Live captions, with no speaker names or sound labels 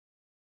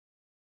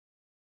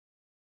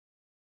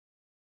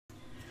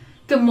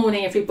Good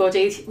morning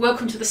everybody,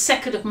 welcome to the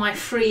second of my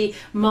free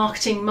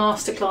marketing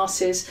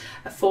masterclasses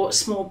for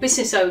small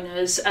business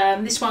owners.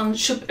 This one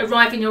should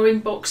arrive in your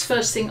inbox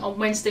first thing on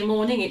Wednesday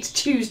morning. It's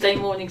Tuesday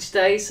morning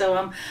today, so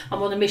I'm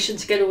on a mission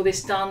to get all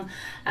this done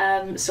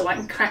so I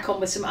can crack on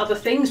with some other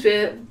things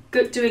we're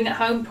doing at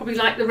home, probably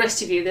like the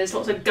rest of you. There's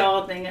lots of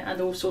gardening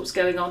and all sorts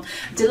going on.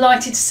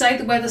 Delighted to say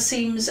the weather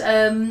seems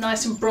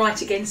nice and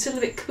bright again. Still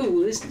a bit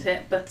cool, isn't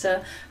it? But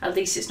at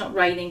least it's not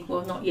raining.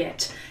 Well, not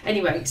yet.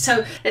 Anyway,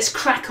 so let's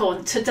crack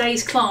on.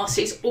 Today's class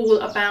is all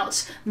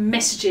about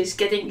messages,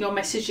 getting your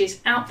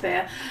messages out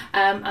there,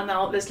 and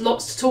now there's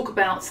lots to talk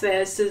about.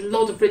 There's a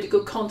lot of really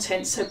good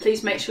content, so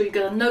please make sure you've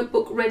got a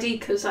notebook ready,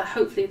 because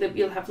hopefully that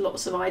you'll have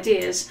lots of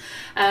ideas.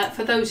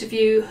 For those of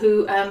you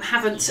who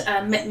haven't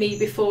met me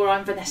before,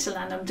 I'm Vanessa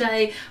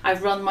Lanham-Day.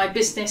 I've run my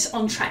business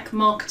On Track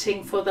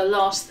Marketing for the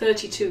last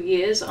 32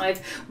 years.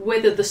 I've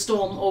weathered the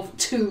storm of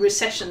 2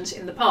 recessions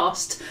in the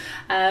past,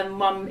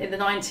 one in the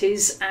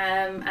 90s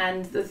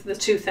and the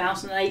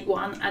 2008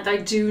 one, and I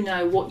do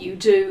know what you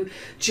do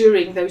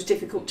during those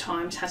difficult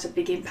times has a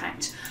big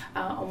impact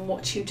on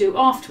what you do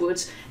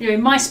afterwards. You know,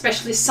 my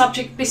specialist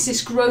subject,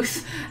 business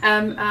growth.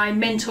 I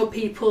mentor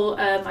people,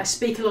 I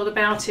speak a lot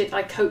about it,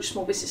 I coach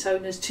small business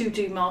owners to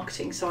do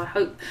marketing, so I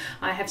hope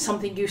I have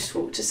something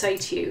useful to say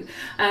to you.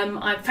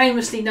 I'm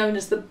famously known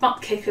as the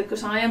butt kicker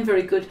because I am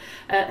very good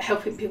at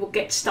helping people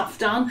get stuff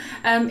done.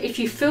 If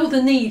you feel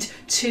the need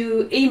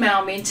to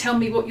email me and tell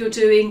me what you're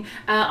doing,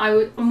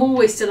 I'm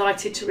always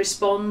delighted to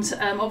respond.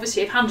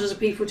 Obviously if hundreds of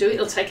people do it,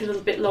 it'll take a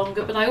little bit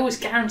longer, but I always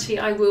guarantee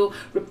I will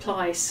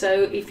reply.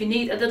 So if you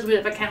need a little bit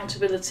of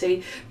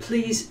accountability,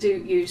 please do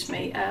use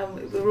me.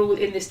 We're all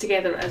in this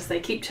together, as they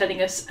keep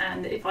telling us,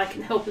 and if I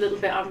can help a little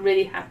bit, I'm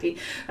really happy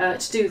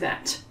to do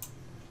that.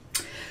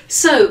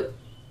 So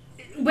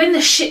when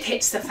the shit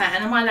hits the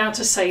fan, am I allowed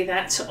to say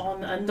that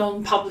on a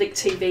non-public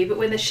TV, but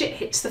when the shit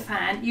hits the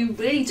fan, you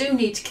really do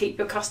need to keep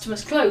your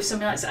customers close. I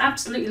mean, I've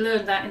absolutely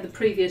learned that in the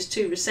previous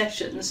 2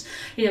 recessions.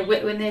 You know,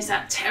 when there's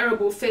that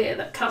terrible fear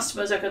that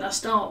customers are going to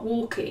start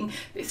walking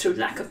through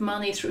lack of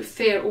money, through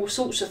fear, all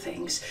sorts of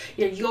things,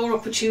 you know, your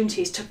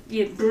opportunity is to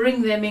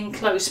bring them in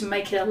close and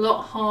make it a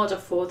lot harder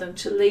for them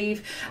to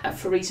leave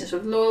for reasons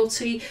of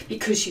loyalty,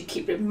 because you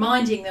keep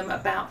reminding them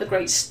about the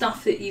great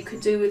stuff that you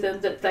can do with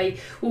them, that they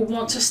will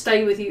want to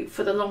stay with you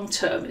for the long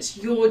term. It's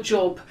your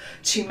job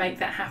to make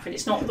that happen.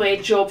 It's not their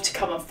job to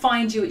come and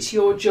find you. It's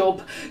your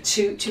job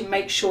to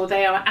make sure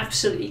they are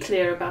absolutely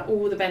clear about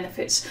all the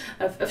benefits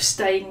of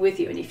staying with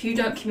you. And if you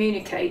don't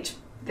communicate,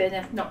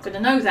 they're not going to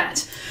know that,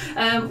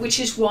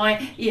 which is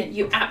why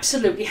you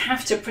absolutely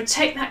have to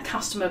protect that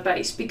customer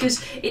base,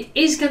 because it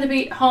is going to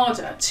be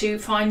harder to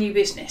find new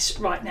business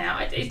right now.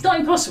 It's not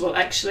impossible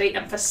actually,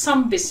 and for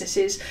some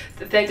businesses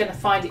they're going to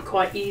find it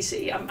quite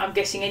easy. I'm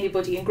guessing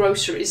anybody in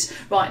groceries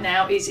right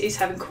now is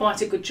having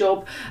quite a good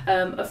job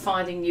of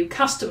finding new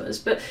customers,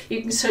 but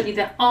you can certainly,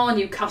 there are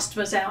new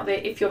customers out there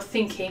if you're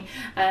thinking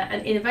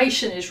and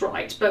innovation is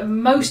right. But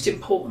most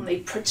importantly,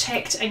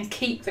 protect and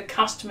keep the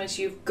customers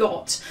you've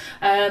got.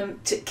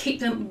 To keep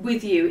them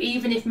with you,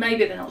 even if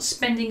maybe they're not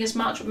spending as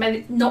much, or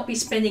maybe not be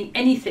spending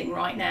anything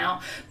right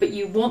now, but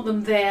you want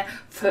them there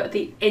for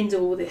the end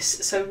of all this.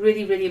 So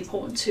really, really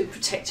important to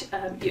protect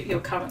your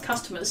current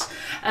customers.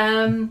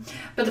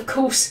 But of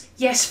course,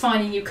 yes,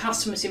 finding new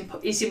customers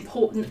is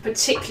important,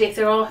 particularly if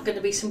there are going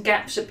to be some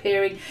gaps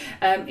appearing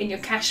in your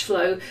cash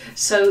flow.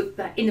 So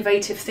that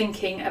innovative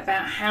thinking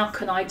about how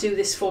can I do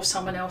this for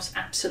someone else,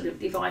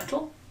 absolutely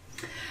vital.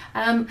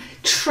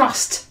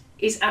 Trust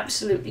is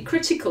absolutely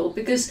critical,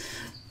 because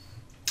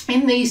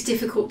in these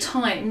difficult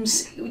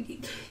times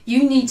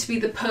you need to be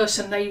the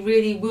person they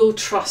really will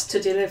trust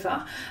to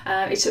deliver.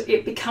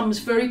 It becomes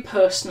very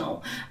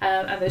personal,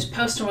 and those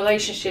personal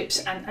relationships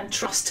and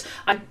trust.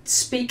 I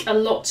speak a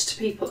lot to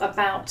people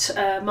about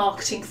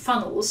marketing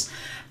funnels.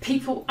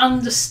 People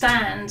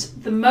understand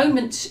the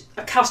moment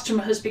a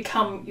customer has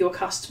become your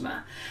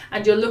customer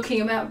and you're looking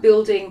about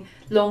building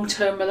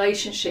long-term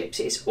relationships,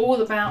 it's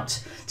all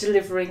about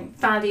delivering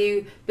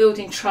value,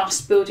 building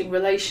trust, building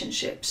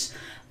relationships.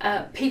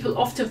 People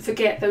often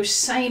forget those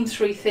same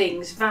 3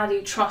 things,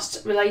 value,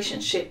 trust,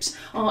 relationships,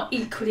 are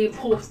equally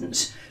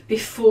important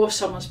before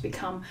someone's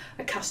become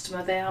a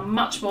customer. They are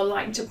much more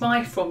likely to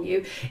buy from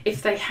you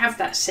if they have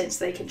that sense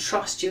they can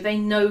trust you, they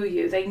know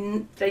you,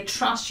 they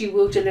trust you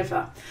will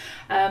deliver.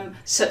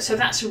 So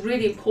that's a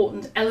really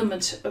important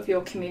element of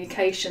your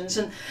communications,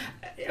 and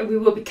we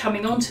will be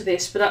coming on to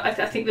this, but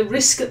I think the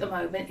risk at the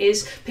moment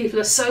is people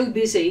are so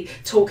busy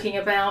talking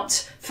about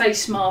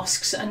face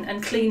masks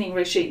and cleaning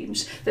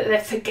regimes that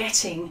they're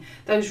forgetting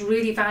those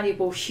really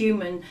valuable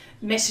human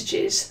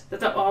messages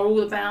that are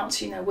all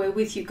about, we're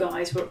with you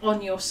guys, we're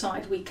on your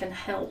side, we can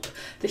help,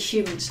 the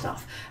human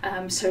stuff.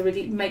 So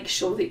really make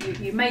sure that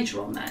you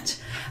major on that,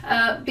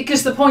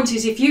 because the point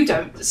is, if you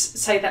don't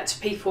say that to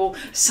people,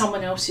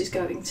 someone else is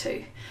going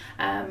to.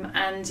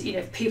 And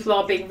if people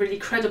are being really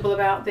credible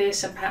about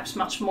this and perhaps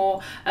much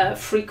more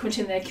frequent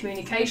in their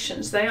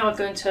communications, they are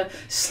going to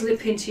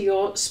slip into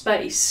your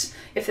space.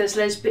 If there's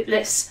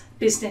less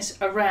business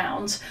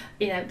around,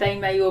 they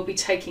may all be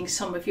taking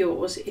some of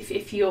yours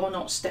if you're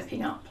not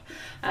stepping up.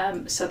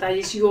 So that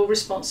is your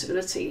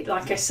responsibility.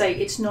 Like I say,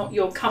 it's not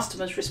your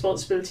customer's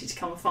responsibility to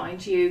come and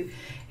find you.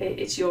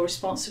 It's your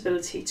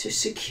responsibility to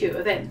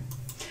secure them.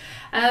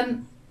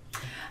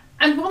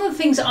 And one of the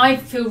things I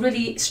feel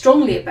really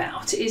strongly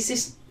about is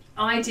this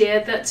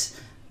idea that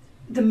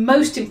the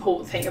most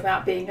important thing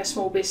about being a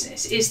small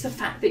business is the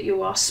fact that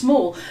you are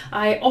small.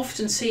 I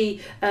often see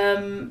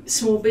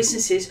small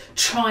businesses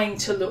trying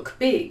to look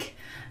big.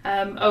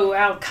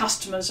 Our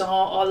customers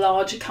are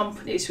larger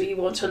companies, we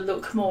want to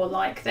look more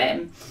like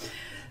them.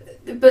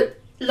 But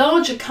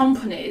larger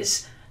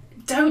companies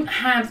don't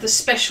have the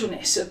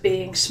specialness of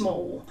being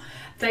small.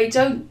 They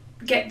don't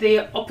get the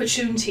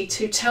opportunity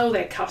to tell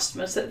their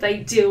customers that they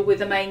deal with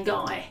the main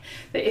guy,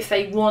 that if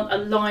they want a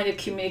line of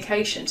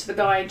communication to the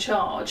guy in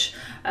charge,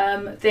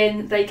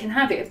 then they can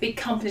have it. Big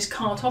companies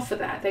can't offer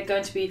that. They're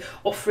going to be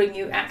offering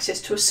you access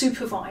to a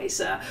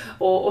supervisor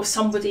or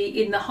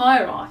somebody in the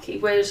hierarchy,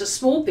 whereas as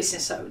small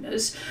business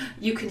owners,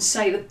 you can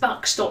say the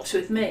buck stops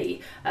with me.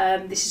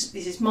 This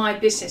is my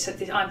business,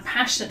 I'm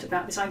passionate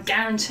about this, I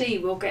guarantee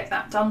we'll get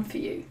that done for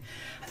you.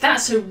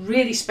 That's a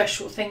really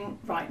special thing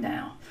right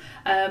now.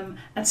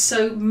 And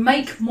so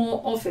make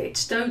more of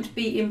it. Don't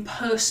be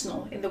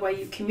impersonal in the way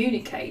you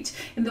communicate,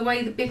 in the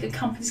way the bigger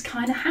companies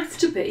kind of have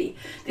to be.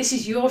 This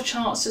is your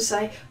chance to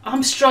say,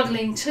 I'm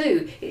struggling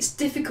too. It's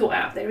difficult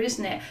out there,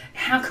 isn't it?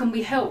 How can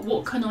we help?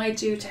 What can I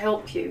do to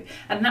help you?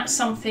 And that's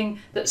something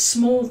that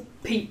small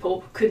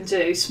people can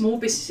do. Small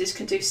businesses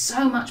can do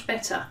so much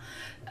better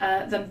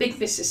than big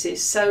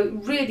businesses. So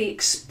really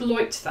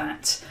exploit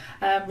that.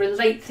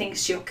 Relate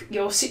things to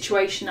your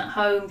situation at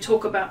home.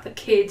 Talk about the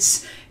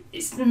kids.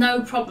 It's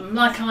no problem.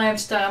 Like I am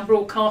today, I'm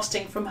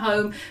broadcasting from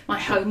home, my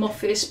home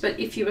office, but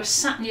if you were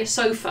sat on your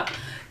sofa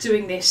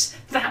doing this,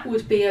 that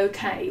would be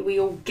okay. We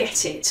all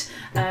get it.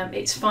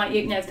 It's fine.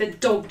 If the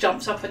dog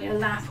jumps up on your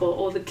lap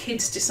or the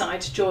kids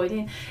decide to join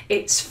in,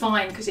 it's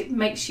fine because it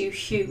makes you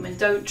human.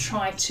 Don't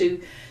try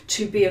to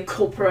be a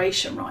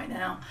corporation right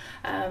now.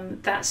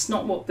 That's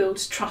not what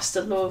builds trust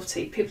and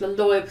loyalty.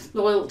 People are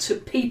loyal to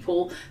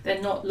people,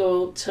 they're not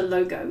loyal to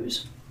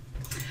logos.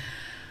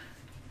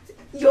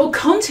 Your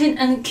content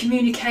and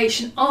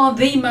communication are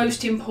the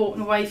most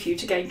important way for you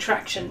to gain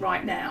traction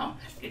right now.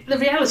 The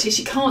reality is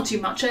you can't do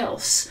much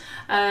else.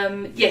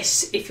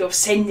 Yes, if you're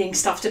sending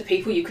stuff to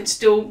people, you can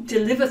still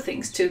deliver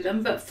things to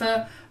them, but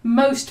for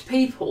most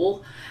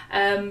people,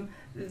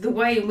 the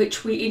way in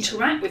which we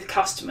interact with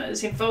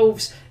customers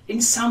involves in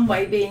some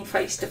way being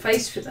face to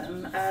face with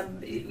them,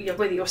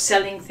 whether you're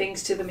selling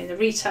things to them in a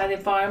retail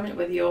environment,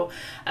 whether you're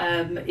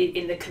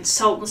in the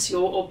consultancy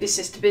or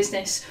business to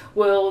business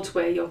world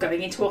where you're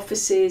going into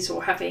offices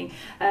or having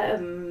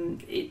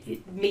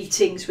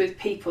meetings with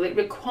people. It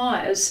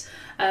requires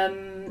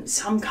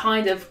some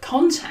kind of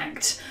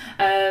contact,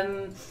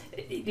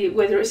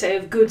 whether it's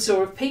of goods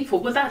or of people.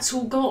 Well, that's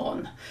all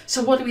gone.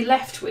 So what are we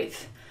left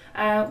with?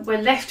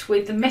 We're left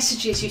with the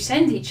messages you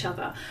send each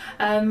other,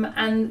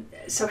 and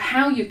so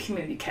how you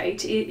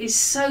communicate is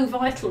so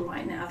vital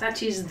right now.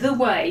 That is the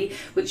way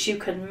which you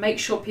can make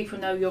sure people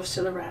know you're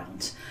still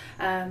around.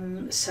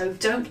 So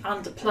don't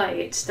underplay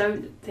it.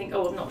 Don't think,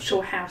 oh, I'm not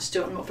sure how to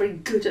do it, I'm not very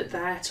good at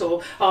that,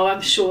 or oh,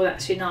 I'm sure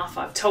that's enough,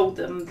 I've told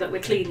them that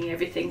we're cleaning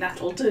everything,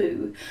 that'll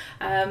do.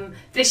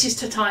 This is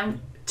the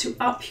time to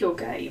up your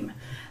game.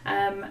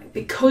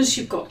 Because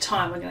you've got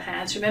time on your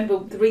hands. Remember,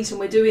 the reason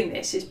we're doing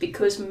this is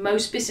because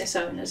most business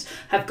owners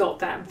have got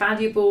that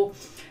valuable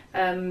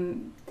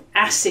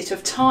asset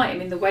of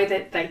time in the way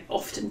that they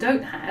often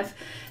don't have.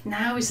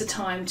 Now is the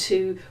time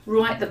to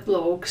write the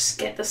blogs,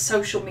 get the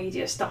social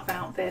media stuff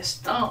out there,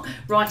 start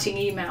writing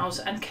emails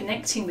and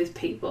connecting with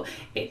people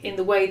in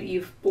the way that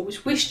you've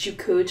always wished you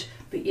could,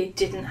 but you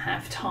didn't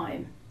have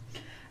time.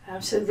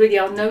 So really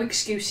are no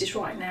excuses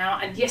right now,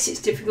 and yes, it's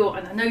difficult,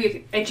 and I know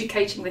you're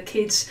educating the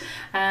kids,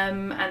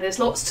 and there's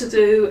lots to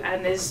do,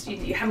 and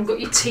you haven't got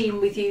your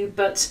team with you,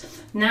 but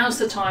now's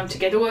the time to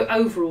get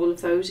over all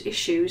of those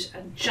issues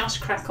and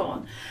just crack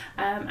on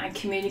and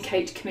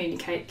communicate.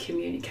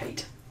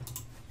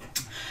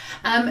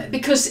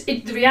 Because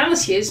the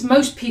reality is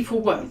most people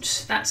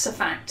won't. That's a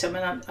fact. I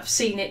mean, I've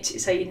seen it,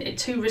 say, in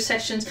 2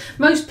 recessions.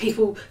 Most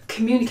people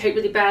communicate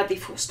really badly,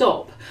 full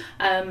stop.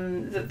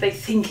 That they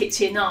think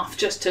it's enough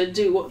just to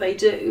do what they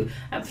do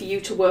and for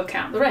you to work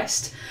out the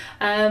rest.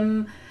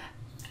 And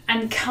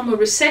come a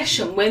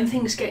recession, when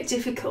things get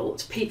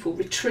difficult, people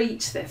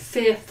retreat, they're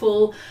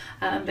fearful,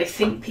 They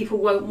think people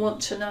won't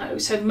want to know.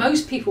 So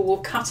most people will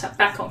cut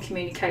back on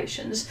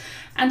communications,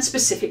 and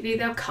specifically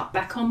they'll cut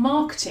back on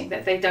marketing,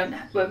 that they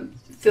won't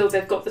feel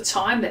they've got the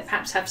time. They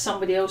perhaps have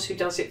somebody else who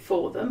does it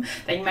for them.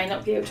 They may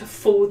not be able to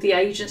afford the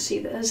agency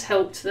that has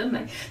helped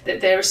them.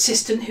 That their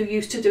assistant who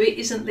used to do it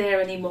isn't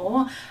there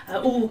anymore.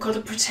 Got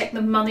to protect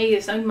the money.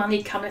 There's no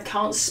money coming.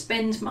 Can't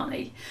spend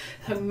money.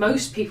 So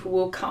most people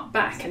will cut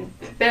back. And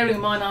bearing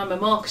in mind I'm a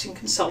marketing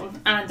consultant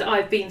and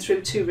I've been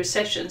through 2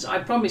 recessions, I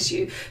promise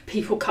you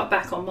people cut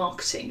back on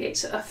marketing.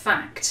 It's a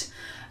fact.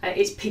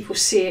 People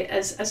see it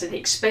as an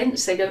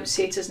expense. They don't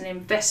see it as an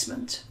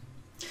investment.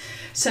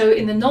 So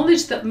in the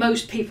knowledge that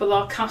most people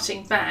are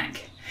cutting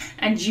back,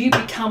 and you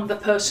become the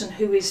person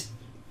who is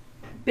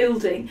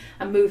building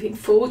and moving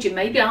forward, you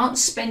maybe aren't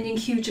spending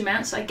huge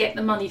amounts, I get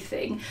the money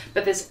thing,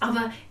 but there's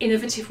other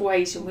innovative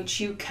ways in which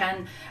you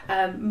can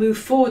move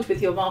forward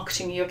with your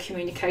marketing and your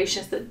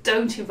communications that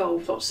don't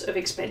involve lots of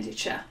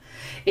expenditure.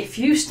 If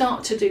you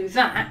start to do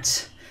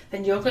that,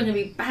 then you're going to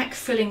be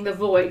backfilling the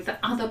void that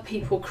other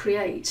people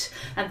create,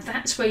 and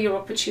that's where your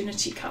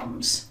opportunity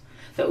comes.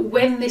 That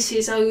when this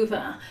is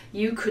over,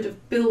 you could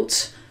have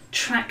built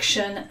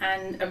traction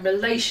and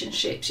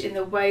relationships in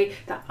the way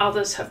that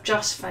others have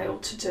just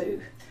failed to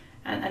do.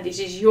 And it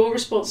is your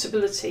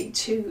responsibility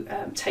to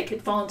take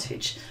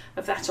advantage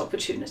of that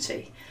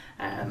opportunity.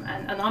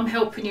 And I'm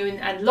helping you,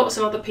 and lots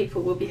of other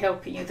people will be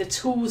helping you. The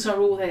tools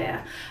are all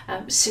there.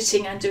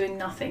 Sitting and doing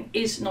nothing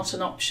is not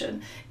an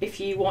option if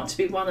you want to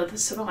be one of the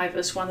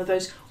survivors, one of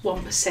those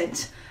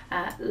 1%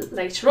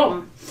 later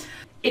on.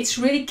 It's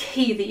really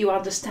key that you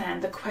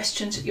understand the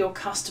questions that your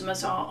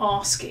customers are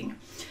asking.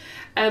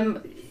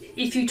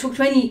 If you talk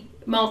to any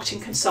marketing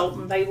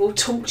consultant, they will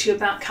talk to you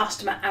about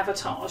customer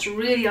avatars,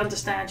 really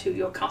understand who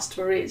your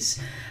customer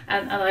is.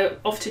 And I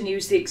often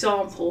use the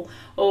example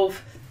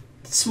of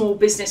small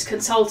business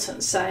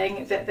consultants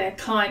saying that their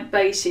client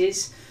base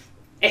is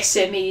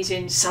SMEs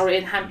in Surrey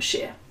and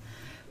Hampshire,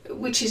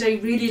 which is a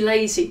really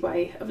lazy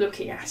way of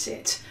looking at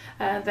it.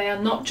 They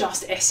are not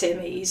just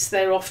SMEs,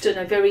 they're often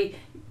a very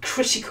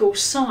critical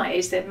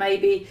size. There may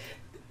be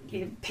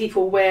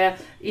people where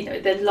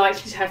they're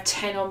likely to have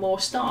 10 or more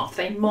staff.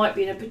 They might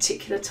be in a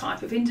particular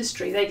type of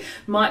industry. They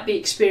might be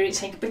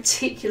experiencing a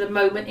particular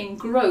moment in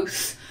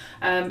growth.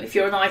 If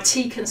you're an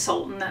IT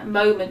consultant, that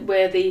moment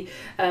where the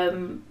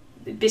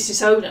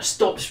business owner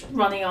stops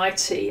running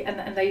IT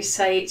and they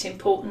say it's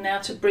important now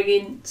to bring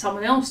in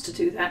someone else to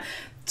do that.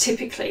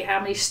 Typically, how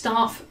many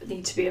staff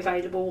need to be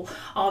available?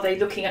 Are they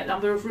looking at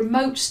number of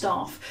remote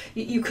staff?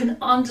 You can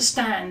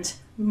understand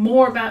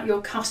more about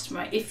your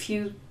customer if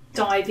you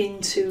dive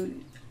into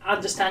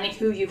understanding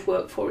who you've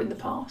worked for in the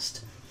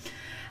past.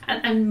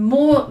 And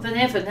more than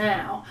ever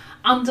now,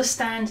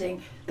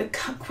 understanding the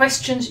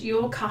questions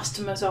your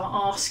customers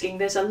are asking.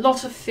 There's a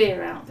lot of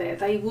fear out there.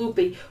 They will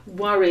be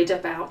worried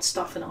about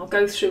stuff, and I'll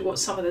go through what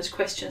some of those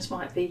questions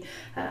might be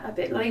a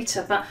bit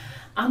later. But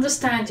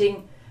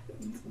understanding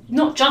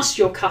not just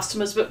your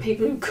customers, but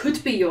people who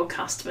could be your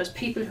customers,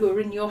 people who are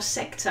in your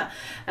sector,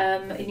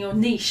 in your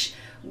niche.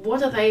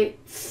 What are they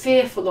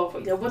fearful of?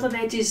 What are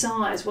their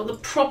desires? What are the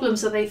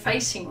problems are they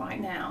facing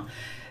right now?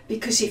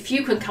 Because if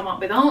you can come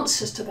up with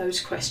answers to those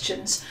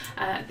questions,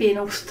 be an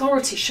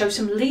authority, show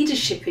some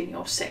leadership in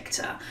your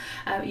sector,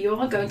 you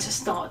are going to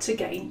start to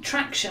gain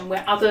traction.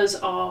 Where others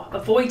are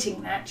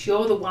avoiding that,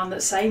 you're the one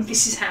that's saying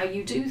this is how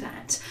you do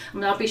that.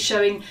 I'll be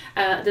showing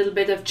a little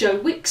bit of Joe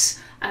Wicks,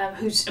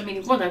 who's,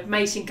 what an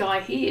amazing guy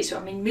he is.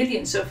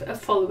 Millions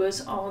of followers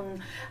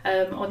on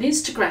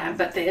Instagram,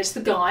 but there's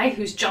the guy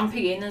who's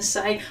jumping in and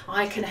saying,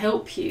 I can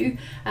help you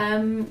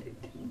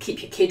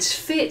keep your kids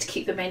fit,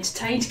 keep them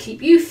entertained,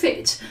 keep you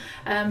fit,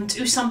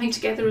 do something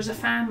together as a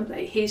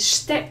family. He's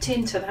stepped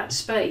into that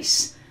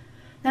space.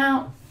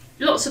 Now,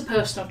 lots of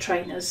personal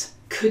trainers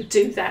could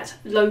do that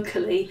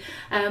locally,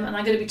 and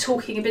I'm going to be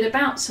talking a bit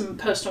about some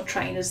personal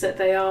trainers that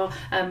they are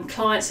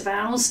clients of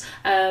ours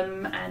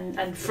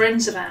and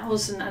friends of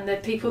ours, and they're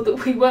people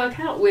that we work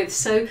out with,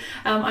 so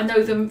I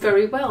know them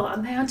very well,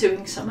 and they are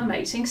doing some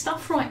amazing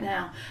stuff right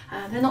now.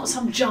 They're not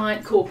some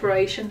giant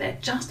corporation, they're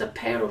just a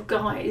pair of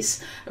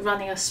guys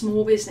running a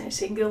small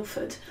business in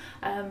Guildford,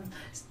 and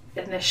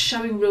they're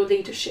showing real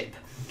leadership.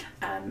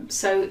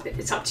 So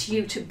it's up to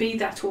you to be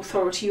that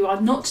authority. You are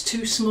not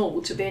too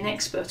small to be an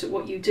expert at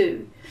what you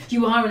do.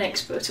 You are an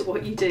expert at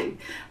what you do.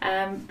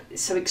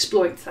 So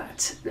exploit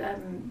that.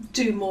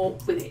 Do more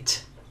with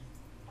it.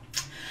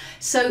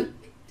 So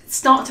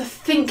start to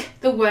think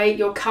the way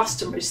your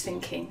customer is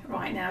thinking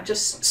right now.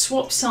 Just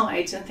swap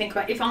sides and think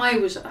about, if I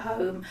was at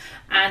home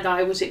and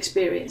I was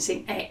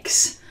experiencing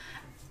X,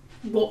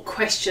 what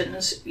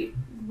questions,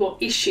 what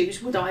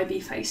issues would I be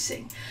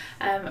facing?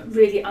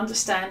 Really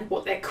understand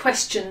what their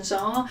questions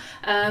are,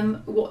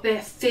 what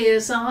their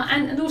fears are,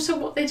 and also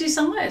what their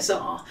desires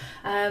are.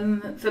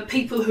 For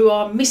people who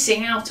are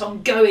missing out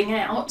on going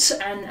out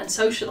and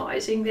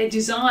socialising, their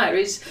desire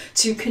is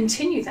to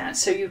continue that.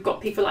 So you've got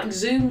people like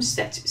Zoom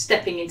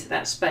stepping into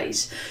that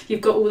space.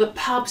 You've got all the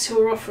pubs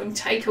who are offering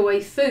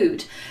takeaway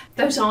food.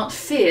 Those aren't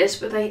fears,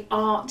 but they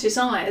are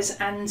desires,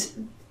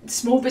 and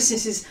small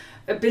businesses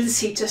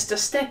ability just to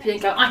step in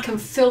and go, I can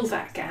fill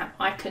that gap,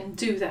 I can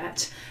do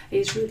that,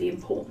 is really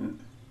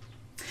important.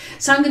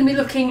 So I'm going to be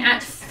looking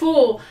at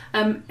 4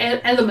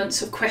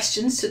 elements of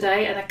questions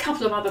today and a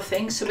couple of other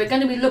things. So we're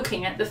going to be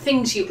looking at the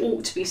things you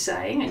ought to be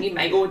saying, and you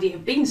may already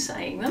have been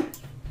saying them.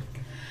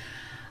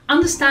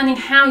 Understanding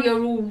how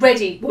you're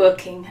already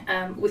working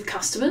with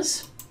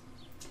customers.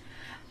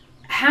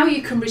 How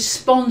you can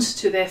respond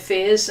to their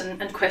fears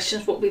and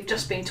questions, what we've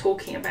just been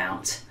talking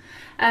about.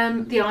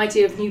 The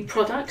idea of new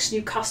products,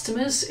 new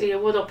customers,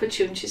 what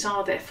opportunities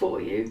are there for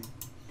you.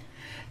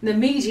 The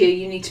media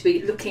you need to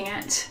be looking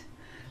at,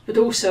 but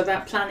also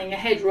about planning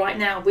ahead. Right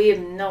now we have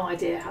no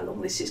idea how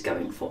long this is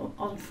going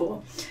on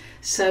for.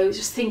 So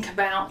just think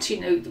about,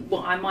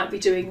 what I might be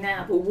doing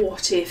now, but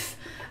what if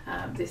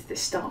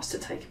this starts to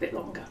take a bit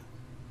longer.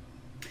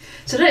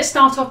 So let's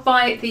start off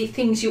by the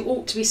things you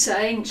ought to be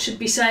saying, should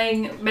be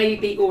saying,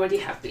 maybe already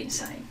have been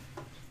saying.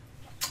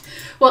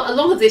 Well, a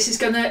lot of this is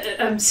going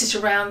to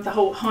sit around the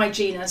whole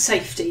hygiene and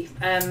safety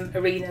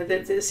arena.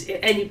 That there's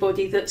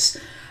anybody that's,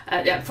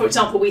 for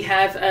example, we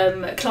have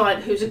a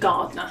client who's a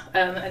gardener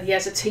and he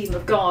has a team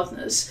of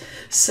gardeners.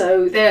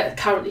 So they're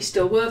currently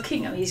still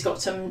working, and he's got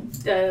some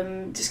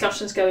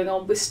discussions going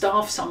on with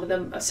staff. Some of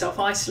them are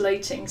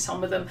self-isolating,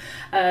 some of them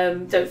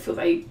don't feel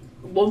they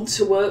want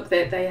to work,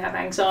 they have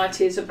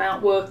anxieties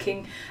about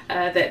working,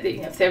 that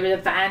if they're in a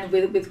van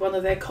with one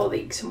of their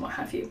colleagues and what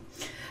have you.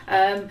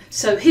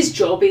 So his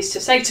job is to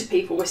say to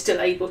people, we're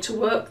still able to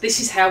work, this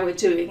is how we're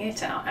doing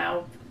it,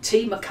 our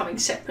team are coming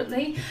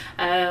separately,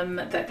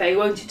 that they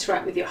won't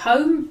interact with your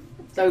home,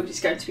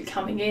 nobody's going to be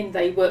coming in,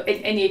 they were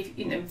any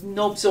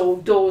knobs or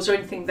doors or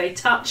anything they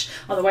touch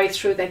on the way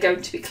through, they're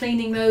going to be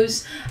cleaning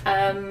those,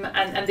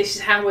 and this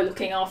is how we're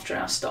looking after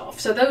our staff.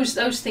 So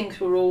those things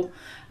were all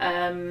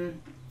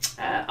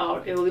are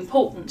all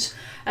important.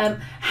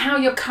 How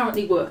you're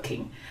currently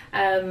working.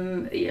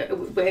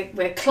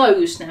 We're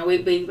closed now.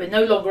 We're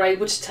no longer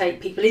able to take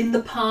people in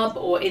the pub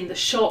or in the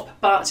shop,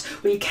 but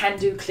we can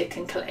do click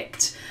and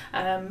collect,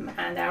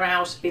 and our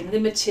hours have been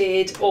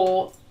limited,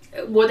 or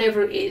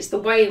whatever it is, the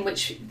way in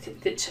which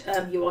that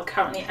you are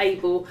currently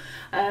able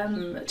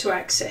to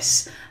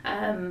access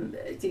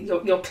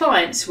your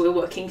clients. We're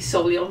working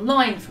solely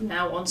online from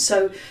now on,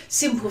 so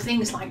simple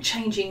things like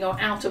changing your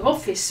out of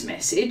office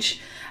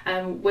message.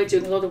 We're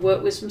doing a lot of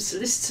work with some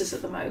solicitors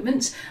at the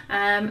moment,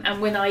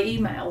 and when I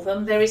email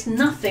them, there is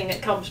nothing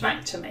that comes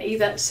back to me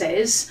that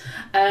says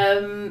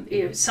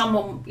emails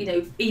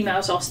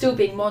are still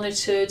being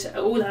monitored,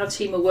 all our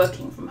team are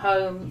working from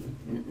home.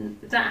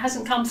 That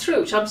hasn't come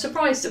through, which I'm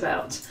surprised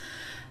about.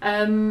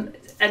 And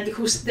of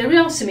course there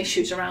are some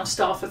issues around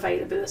staff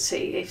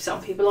availability if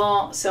some people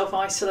are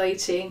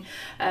self-isolating,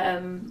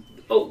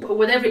 or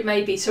whatever it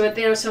may be. So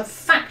there are some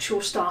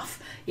factual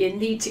stuff you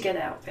need to get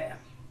out there.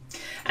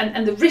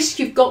 And the risk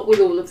you've got with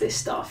all of this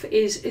stuff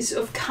is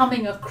of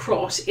coming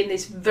across in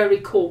this very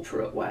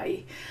corporate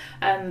way,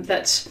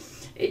 that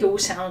it all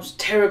sounds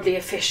terribly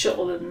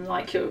official and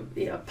like you're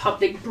a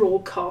public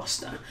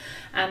broadcaster,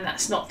 and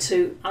that's not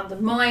to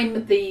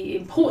undermine the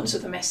importance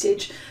of the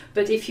message,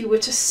 but if you were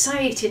to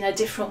say it in a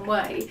different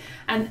way,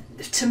 and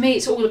to me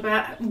it's all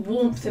about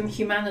warmth and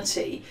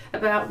humanity,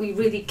 about we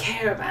really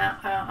care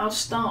about our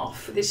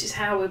staff, this is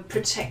how we're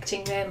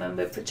protecting them and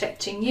we're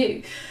protecting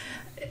you.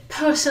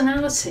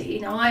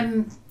 Personality,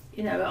 I'm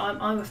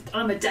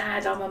a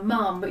dad, I'm a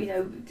mum, but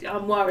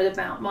I'm worried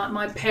about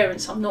my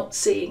parents, I'm not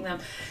seeing them.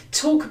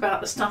 Talk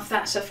about the stuff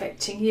that's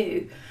affecting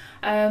you,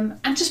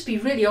 and just be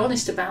really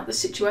honest about the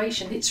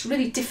situation. It's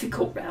really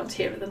difficult round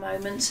here at the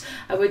moment.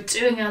 We're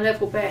doing our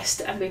level best,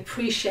 and we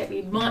appreciate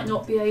we might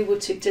not be able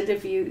to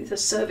deliver you the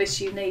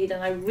service you need,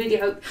 and I really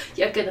hope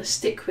you're going to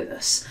stick with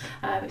us.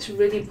 It's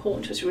really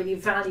important to us, really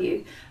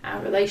value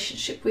our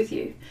relationship with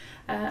you,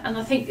 and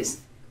I think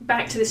it's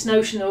back to this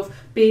notion of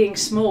being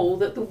small,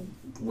 that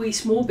we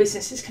small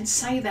businesses can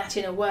say that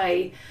in a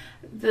way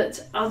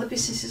that other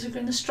businesses are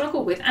going to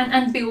struggle with,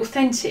 and be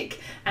authentic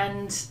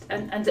and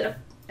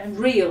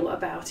real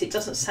about it. It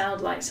doesn't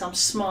sound like some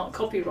smart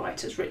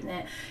copywriter's written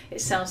it.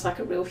 It sounds like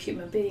a real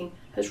human being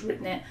has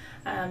written it,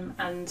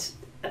 and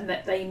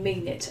that they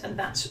mean it, and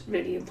that's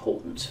really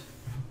important.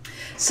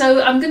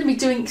 So I'm going to be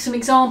doing some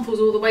examples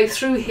all the way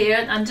through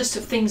here, and just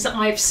of things that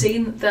I've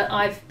seen that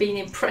I've been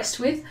impressed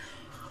with.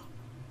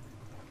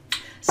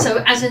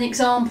 So as an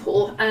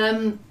example,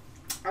 Alan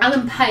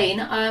Payne,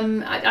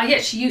 I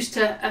actually used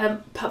to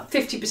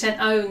 50%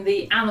 own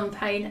the Alan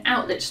Payne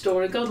outlet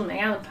store in Godalming.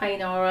 Alan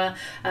Payne are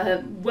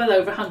a well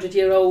over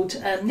 100-year-old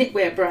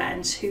knitwear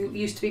brand who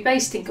used to be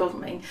based in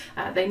Godalming.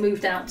 They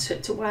moved out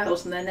to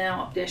Wales, and they're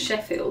now up near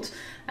Sheffield.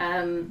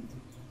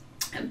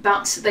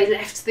 But they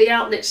left the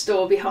outlet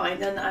store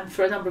behind, and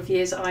for a number of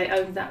years I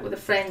owned that with a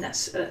friend.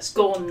 That's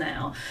gone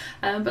now,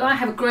 but I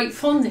have a great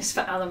fondness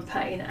for Alan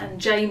Payne, and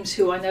James,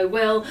 who I know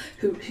well,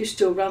 who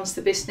still runs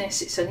the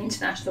business. It's an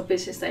international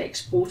business, they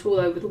export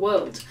all over the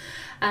world,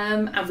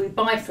 and we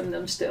buy from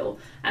them still.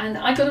 And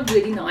I got a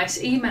really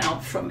nice email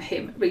from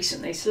him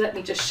recently, so let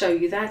me just show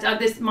you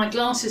that. My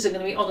glasses are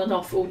going to be on and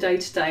off all day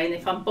today, and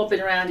if I'm bobbing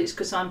around it's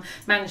because I'm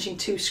managing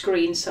 2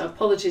 screens, so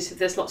apologies if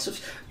there's lots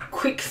of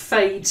quick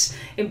fades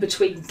in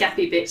between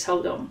gappy bits.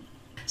 Hold on.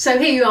 So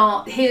here you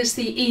are. Here's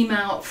the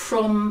email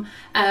from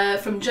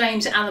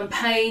James Allen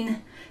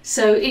Payne.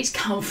 So it's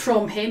come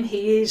from him.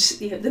 He is,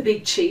 the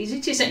big cheese.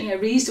 It is a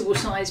reasonable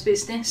sized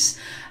business,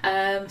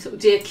 sort of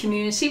dear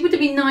community. Would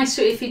have been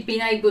nicer if he'd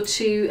been able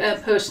to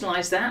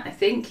personalise that. I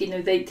think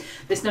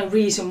there's no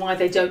reason why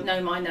they don't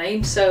know my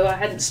name, so I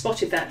hadn't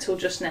spotted that till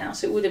just now.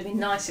 So it would have been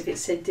nice if it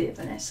said dear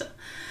Vanessa,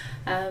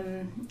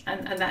 and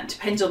that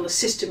depends on the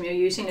system you're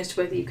using as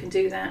to whether you can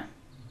do that.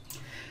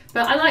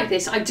 But I like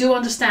this. I do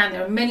understand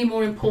there are many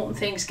more important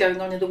things going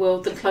on in the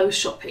world than clothes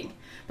shopping.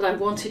 But I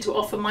wanted to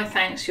offer my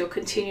thanks for your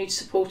continued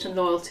support and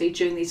loyalty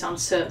during these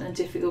uncertain and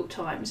difficult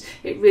times.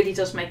 It really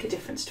does make a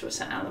difference to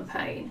us at Allen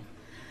Payne.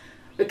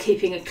 We're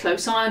keeping a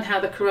close eye on how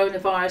the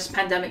coronavirus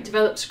pandemic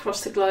develops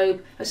across the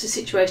globe. As the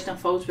situation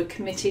unfolds, we're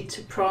committed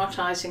to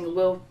prioritising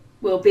the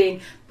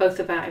well-being both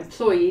of our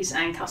employees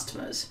and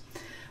customers.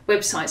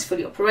 Website's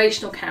fully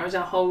operational, carries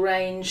our whole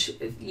range,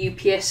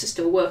 UPS is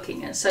still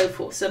working and so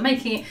forth. So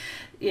making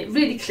it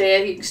really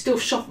clear, you can still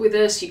shop with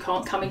us, you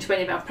can't come into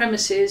any of our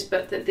premises,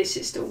 but that this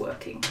is still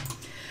working.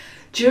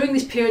 During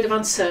this period of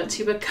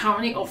uncertainty, we're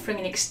currently offering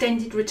an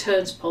extended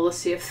returns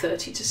policy of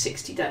 30 to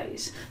 60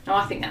 days. Now,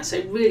 I think that's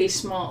a really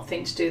smart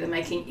thing to do. They're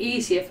making it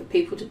easier for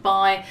people to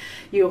buy.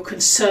 Your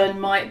concern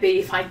might be,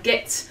 if I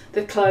get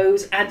the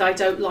clothes and I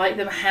don't like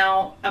them,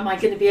 how am I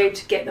going to be able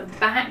to get them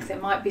back? There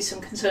might be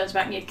some concerns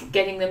about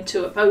getting them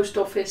to a post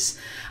office,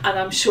 and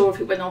I'm sure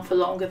if it went on for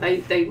longer,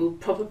 they will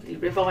probably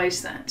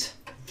revise that.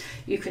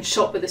 You can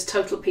shop with us,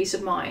 total peace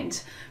of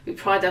mind. We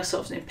pride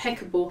ourselves in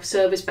impeccable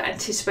service, but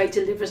anticipate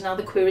deliveries and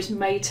other queries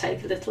may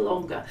take a little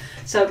longer.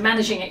 So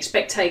managing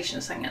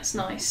expectations, I think that's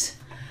nice.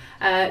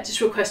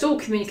 Just request all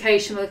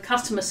communication with the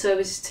customer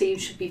services team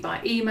should be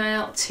by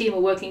email. The team are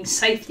working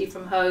safely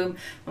from home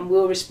and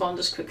will respond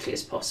as quickly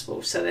as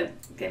possible. So then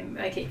again,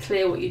 make it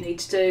clear what you need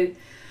to do.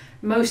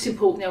 Most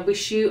importantly, I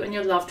wish you and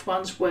your loved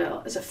ones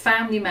well. As a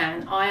family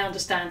man, I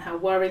understand how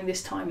worrying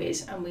this time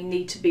is, and we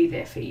need to be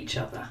there for each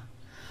other.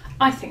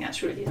 I think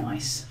that's really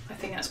nice. I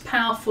think that's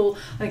powerful.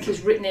 I think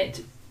he's written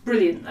it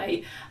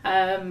brilliantly,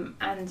 and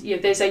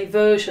there's a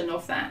version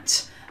of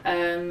that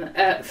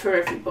for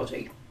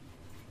everybody.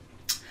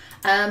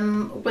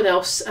 What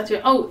else?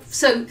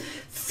 So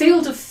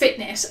Field of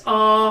Fitness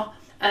are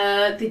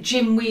the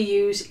gym we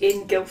use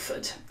in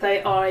Guildford.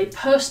 They are a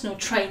personal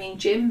training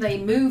gym. They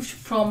moved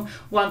from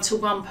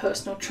one-to-one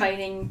personal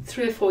training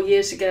 3 or 4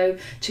 years ago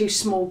to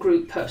small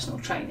group personal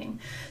training.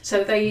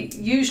 So they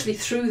usually,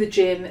 through the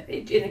gym,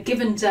 in a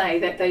given day,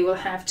 that they will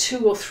have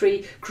 2 or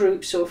 3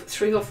 groups of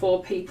 3 or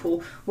 4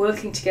 people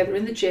working together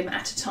in the gym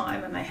at a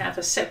time, and they have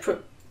a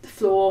separate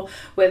floor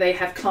where they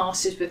have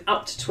classes with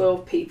up to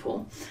 12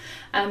 people.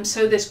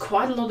 So there's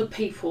quite a lot of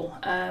people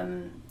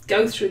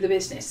go through the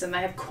business, and they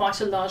have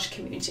quite a large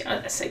community.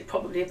 I'd say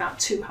probably about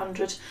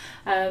 200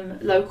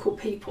 local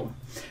people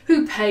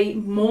who pay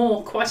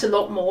quite a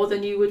lot more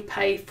than you would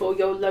pay for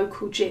your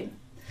local gym.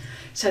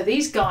 So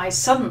these guys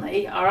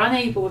suddenly are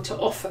unable to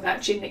offer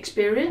that gym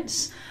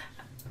experience,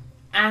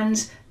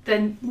 and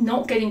then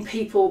not getting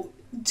people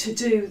to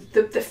do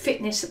the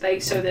fitness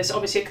that so there's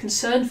obviously a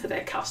concern for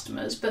their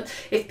customers, but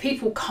if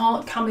people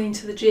can't come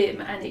into the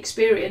gym and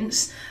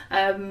experience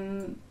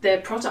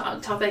their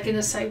product, are they going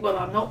to say, well,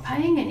 I'm not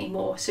paying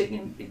anymore? So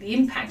the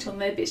impact on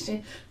their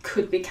business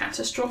could be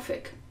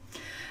catastrophic.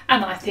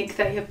 And I think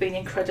they have been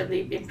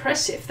incredibly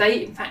impressive.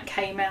 They in fact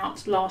came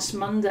out last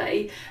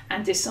Monday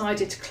and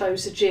decided to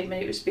close the gym,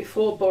 and it was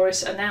before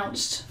Boris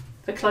announced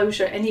the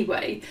closure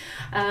anyway.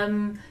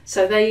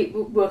 So they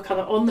were kind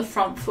of on the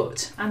front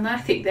foot, and I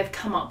think they've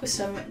come up with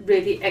some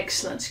really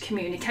excellent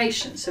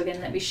communication. So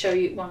again, let me show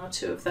you 1 or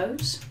 2 of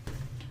those.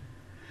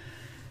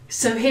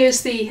 So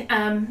here's the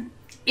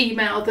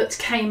email that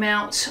came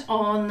out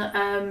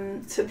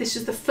on, so this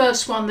is the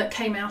first one that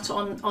came out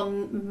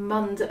on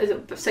Monday,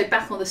 so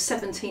back on the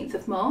 17th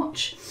of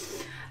March.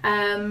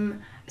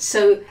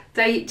 So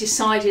they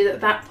decided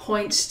at that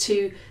point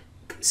to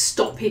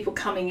stop people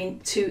coming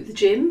into the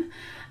gym.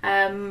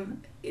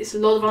 It's a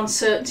lot of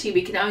uncertainty.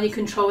 We can only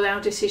control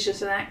our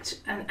decisions and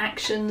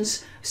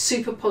actions.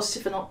 Super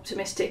positive and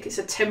optimistic. It's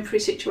a temporary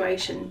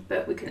situation,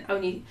 but we can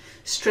only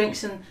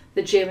strengthen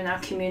the gym and our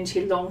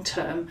community long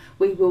term.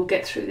 We will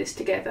get through this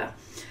together.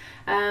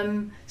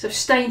 So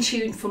stay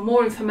tuned for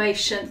more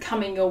information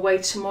coming your way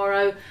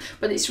tomorrow.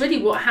 But it's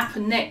really what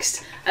happened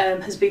next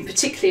has been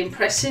particularly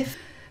impressive.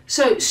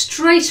 So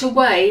straight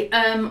away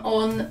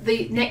on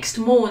the next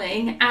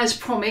morning, as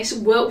promised,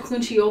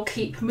 welcome to your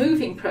Keep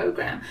Moving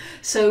programme.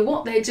 So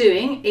what they're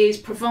doing is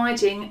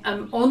providing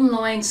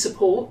online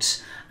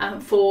support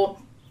for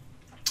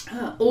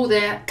all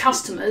their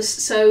customers.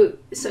 So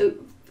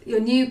your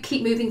new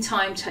Keep Moving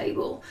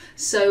timetable.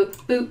 So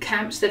boot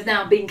camps, they've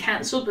now been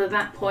cancelled, but at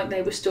that point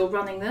they were still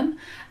running them.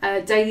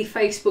 Daily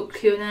Facebook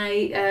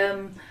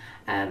Q&A,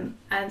 and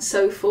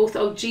so forth.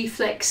 Oh,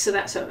 G-Flex, so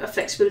that's a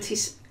flexibility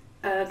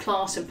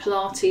class, and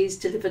Pilates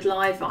delivered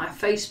live via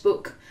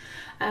Facebook.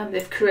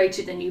 They've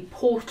created a new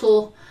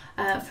portal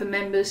for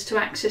members to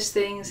access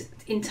things,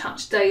 In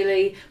Touch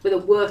Daily, with a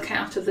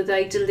workout of the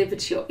day delivered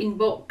to your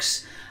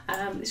inbox.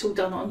 It's all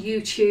done on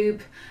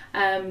YouTube.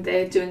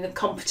 They're doing a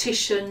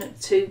competition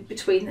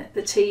between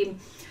the team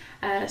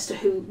as to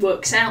who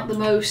works out the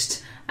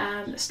most.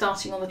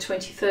 Starting on the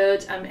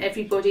 23rd,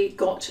 everybody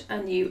got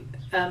a new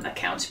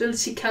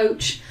accountability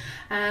coach.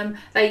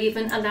 They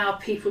even allow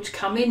people to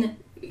come in.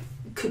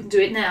 Couldn't do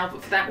it now,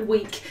 but for that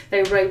week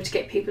they were able to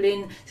get people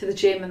in to the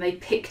gym, and they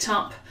picked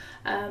up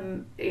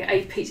a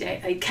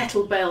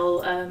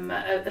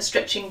kettlebell, a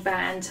stretching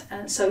band,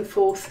 and so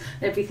forth.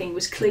 Everything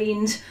was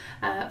cleaned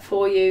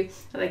for you.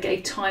 They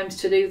gave times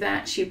to do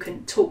that. You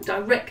can talk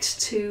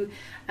direct to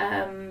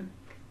the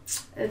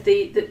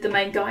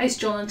main guys,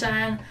 John and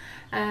Dan,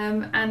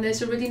 and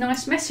there's a really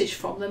nice message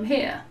from them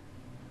here.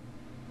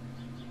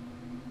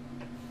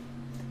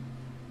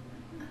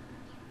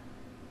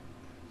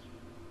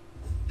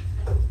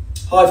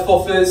 Hi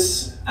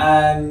Foffers,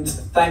 and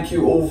thank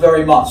you all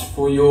very much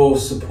for your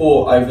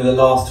support over the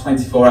last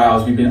 24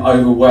 hours. We've been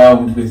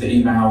overwhelmed with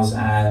the emails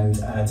and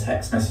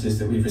text messages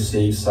that we've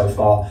received so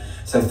far.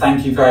 So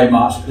thank you very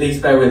much.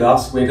 Please bear with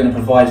us. We're going to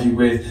provide you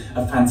with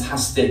a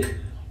fantastic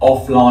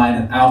offline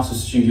and out of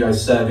studio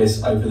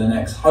service over the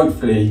next,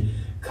 hopefully,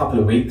 couple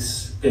of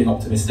weeks, being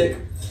optimistic.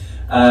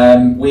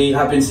 We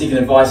have been seeking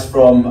advice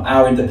from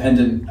our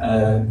independent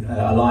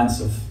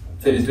alliance of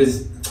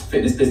fitness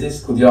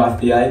business called the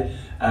IFPA.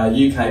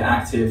 UK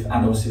Active,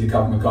 and obviously the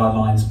government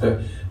guidelines,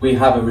 but we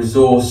have a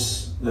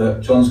resource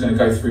that John's going to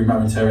go through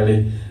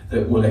momentarily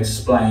that will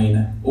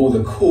explain all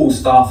the cool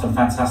stuff and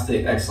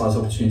fantastic exercise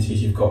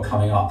opportunities you've got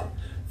coming up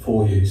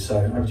for you. So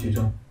over to you,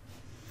 John.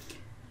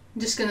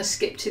 I'm just going to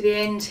skip to the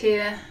end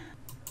here.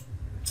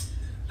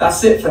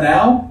 That's it for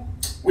now.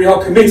 We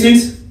are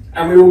committed,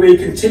 and we will be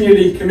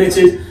continually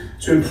committed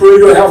to improve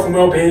your health and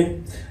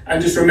well-being.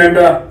 And just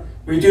remember,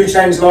 we do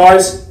change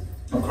lives.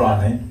 Not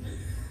crying, eh?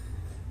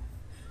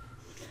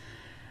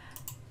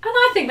 And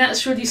I think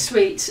that's really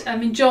sweet. I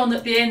mean, John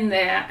at the end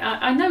there,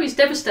 I know he's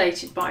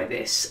devastated by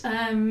this.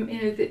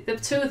 The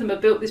two of them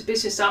have built this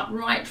business up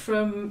right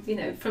from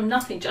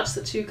nothing, just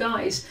the two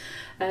guys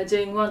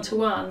doing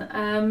one-to-one.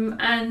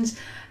 And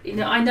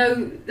I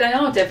know they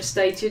are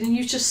devastated, and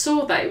you just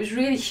saw that. It was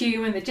really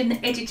human. They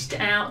didn't edit it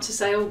out to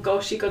say, oh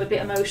gosh, you got a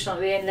bit emotional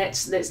at the end,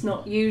 let's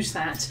not use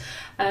that.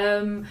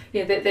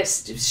 They're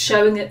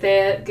showing that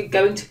they're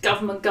going to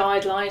government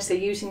guidelines, they're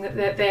using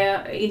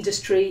their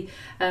industry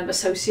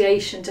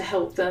association to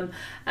help them.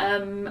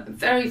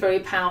 Very, very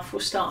powerful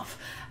stuff.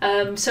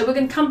 So we're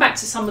going to come back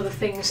to some of the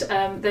things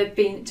they've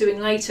been doing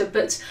later,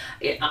 but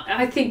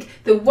I think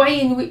the way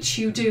in which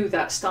you do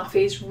that stuff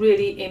is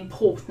really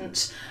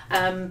important.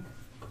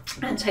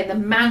 And take the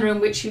manner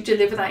in which you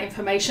deliver that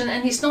information,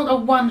 and it's not a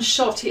one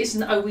shot. It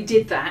isn't, oh, we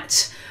did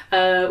that,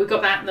 we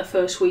got that in the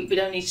first week, we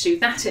don't need to do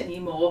that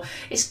anymore.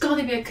 It's got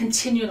to be a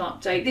continual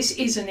update. This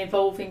is an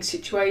evolving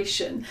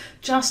situation.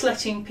 Just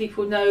letting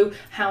people know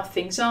how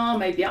things are,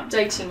 maybe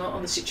updating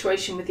on the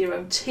situation with your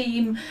own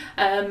team,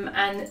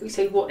 and we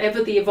say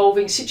whatever the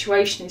evolving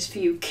situation is for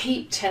you,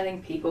 keep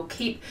telling people,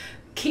 keep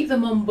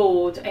them on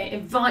board,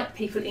 invite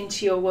people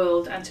into your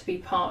world and to be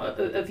part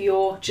of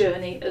your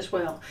journey as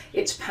well.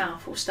 It's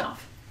powerful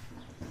stuff.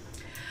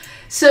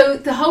 So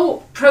the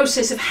whole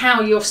process of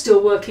how you're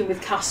still working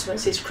with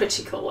customers is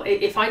critical.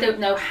 If I don't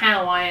know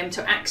how I am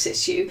to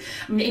access you,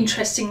 I mean,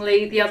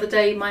 interestingly, the other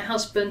day my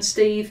husband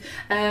Steve,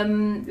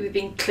 we've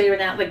been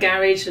clearing out the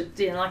garage,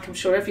 like I'm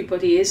sure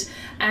everybody is,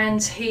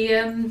 and he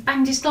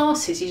banged his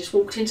glasses. He just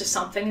walked into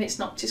something and it's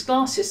knocked his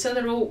glasses, so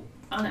they're all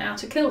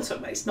out of kilter.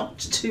 It's not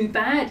too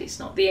bad, it's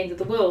not the end of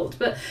the world,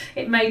 but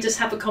it made us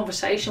have a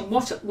conversation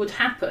what would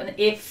happen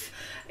if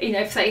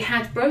they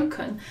had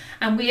broken,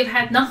 and we have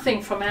had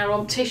nothing from our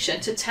optician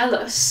to tell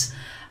us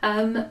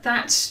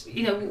that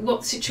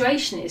what the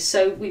situation is.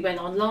 So we went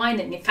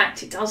online, and in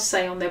fact it does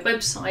say on their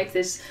website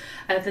there's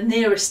the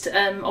nearest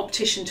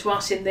optician to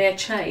us in their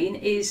chain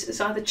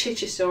is either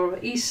Chichester or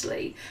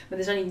Eastleigh, but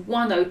there's only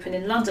one open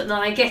in London. And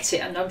I get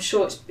it, and I'm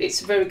sure it's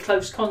very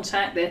close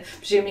contact. They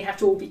presumably have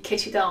to all be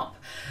kitted up,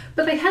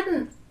 but they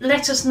hadn't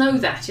let us know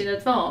that in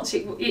advance.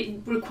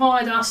 It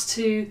required us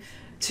to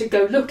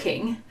go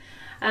looking,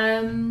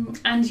 and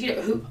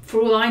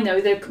for all I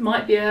know, there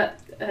might be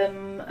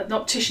an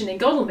optician in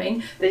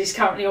Godalming that is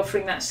currently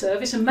offering that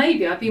service, and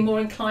maybe I'd be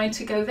more inclined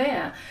to go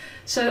there.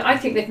 So I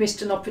think they've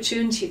missed an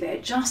opportunity there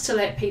just to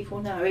let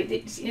people know.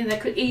 They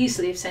could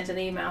easily have sent an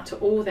email to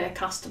all their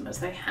customers.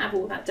 They have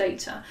all that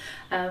data,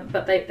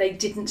 but they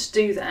didn't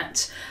do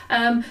that.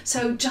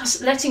 So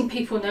just letting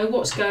people know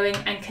what's going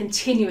and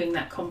continuing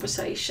that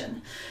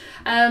conversation.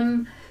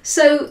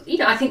 So,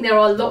 I think there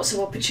are lots of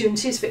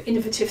opportunities for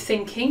innovative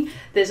thinking.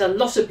 There's a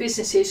lot of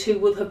businesses who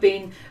will have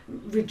been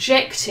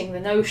rejecting the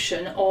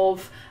notion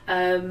of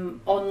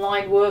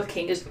online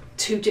working as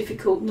too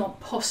difficult, not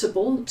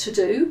possible to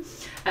do.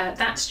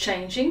 That's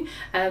changing.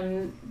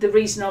 The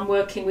reason I'm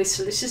working with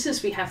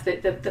solicitors, we have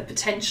the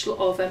potential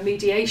of a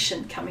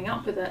mediation coming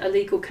up with a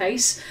legal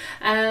case,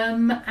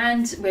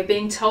 and we're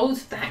being told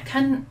that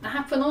can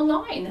happen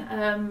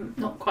online.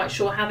 Not quite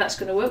sure how that's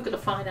going to work, got to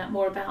find out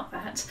more about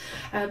that.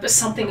 But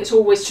something that's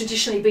always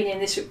traditionally been in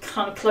this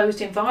kind of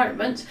closed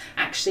environment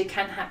actually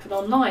can happen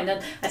online.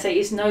 And I say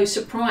it's no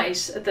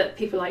surprise that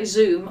people like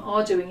Zoom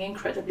are doing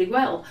incredibly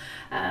well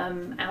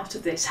out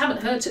of this.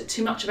 Haven't heard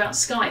too much about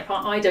Skype.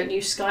 I don't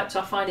use Skype,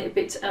 so I find it a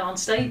bit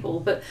unstable,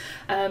 but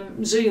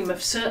Zoom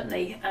have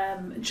certainly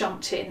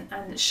jumped in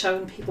and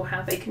shown people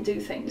how they can do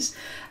things.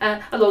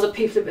 A lot of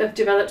people have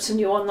developed some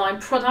new online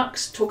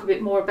products. Talk a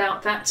bit more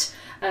about that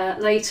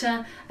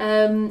later.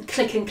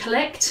 Click and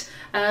collect,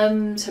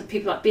 so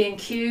people like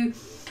B&Q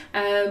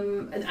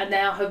and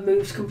now have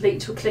moved completely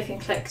to a click and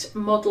collect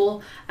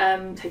model.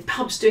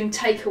 Pubs doing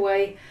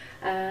takeaway,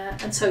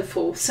 and so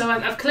forth. So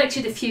I've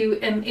collected a few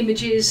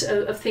images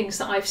of things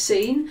that I've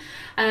seen.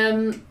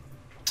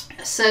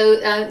 So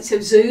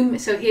Zoom,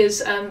 so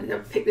here's, I'll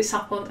pick this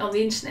up on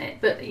the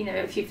internet, but you know,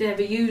 if you've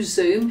never used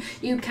Zoom,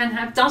 you can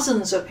have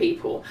dozens of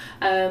people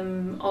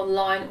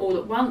online all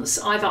at once.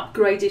 I've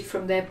upgraded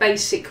from their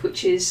basic,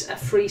 which is a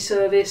free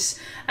service,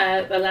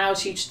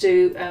 allows you to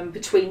do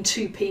between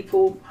 2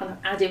 people kind of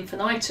ad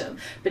infinitum,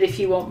 but if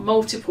you want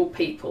multiple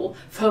people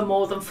for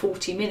more than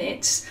 40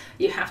 minutes,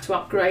 you have to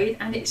upgrade,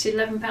 and it's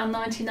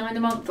 £11.99 a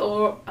month,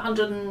 or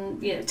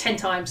 10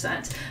 times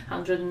that,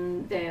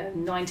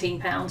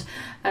 £119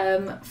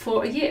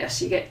 for a year.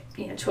 So you get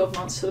 12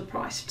 months for the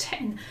price of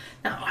 10.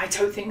 Now I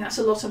don't think that's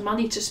a lot of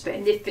money to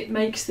spend if it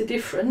makes the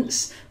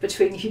difference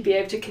between you be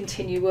able to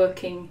continue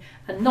working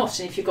and not.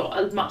 And if you've got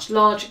a much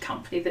larger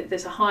company, that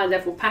there's a higher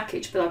level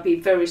package, but I'd be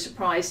very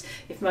surprised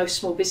if most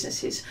small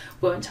businesses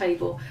weren't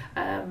able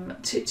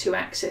to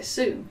access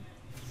Zoom.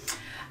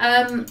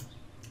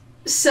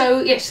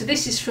 So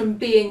this is from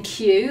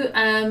B&Q.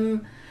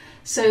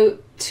 So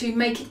to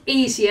make it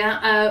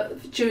easier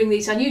during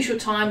these unusual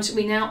times,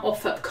 we now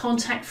offer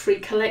contact-free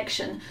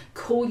collection.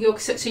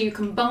 So you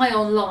can buy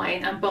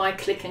online and buy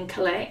click and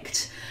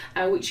collect,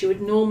 which you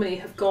would normally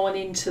have gone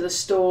into the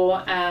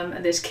store,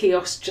 and there's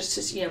kiosks just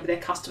as with their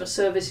customer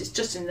service is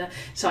just in the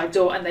side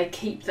door, and they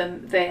keep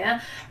them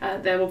there.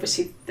 They're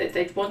obviously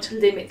they'd want to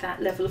limit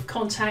that level of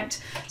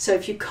contact. So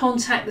if you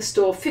contact the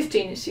store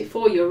 15 minutes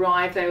before you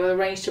arrive, they will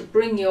arrange to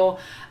bring your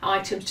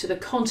items to the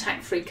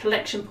contact-free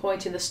collection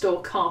point in the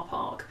store car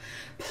park.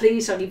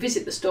 Please only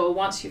visit the store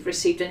once you've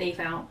received an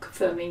email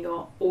confirming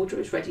your order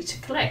is ready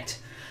to collect.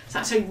 So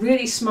that's a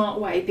really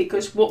smart way,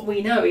 because what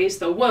we know is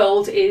the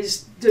world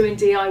is doing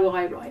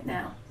DIY right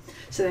now.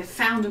 So they've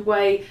found a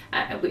way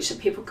in which the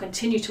people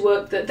continue to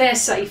work, that they're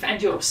safe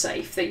and you're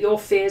safe, that your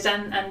fears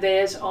and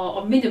theirs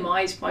are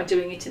minimised by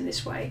doing it in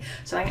this way.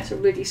 So I think that's a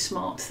really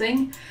smart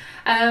thing.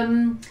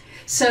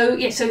 So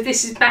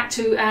this is back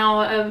to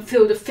our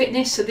field of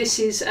fitness. So this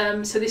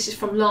is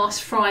from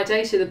last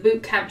Friday. So the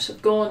boot camps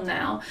have gone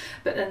now,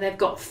 but then they've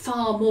got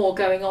far more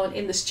going on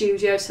in the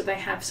studio. So they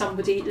have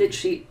somebody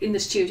literally in the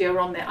studio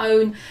on their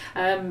own,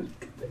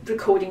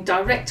 recording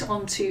direct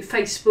onto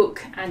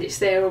Facebook, and it's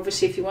there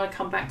obviously if you want to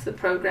come back to the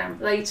program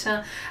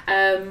later.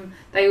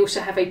 They also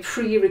have a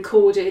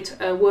pre-recorded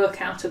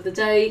workout of the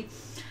day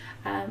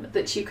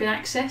that you can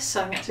access.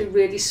 So I think that's a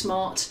really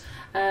smart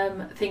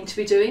thing to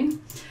be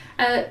doing.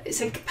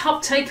 It's a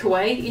pub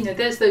takeaway.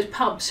 There's those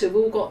pubs who've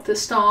all got the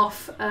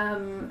staff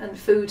and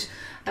food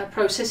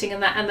processing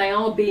and that, and they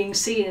are being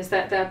seen as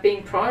that they're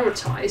being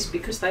prioritised,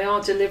 because they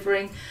are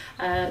delivering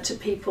to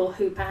people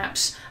who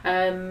perhaps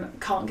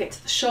can't get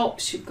to the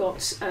shops. You've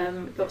got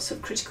lots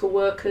of critical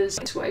workers,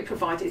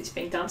 provided it's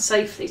being done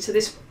safely. So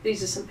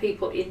these are some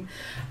people in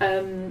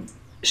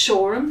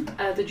Shoreham,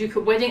 the Duke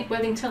of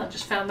Wellington. I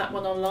just found that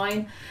one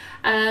online.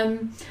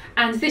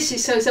 And this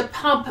is, so it's a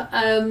pub,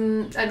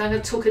 and I'm going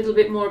to talk a little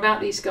bit more about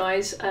these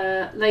guys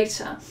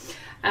later.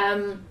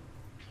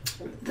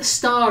 The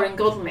Star in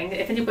Godalming,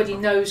 if anybody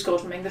knows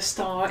Godalming, the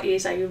Star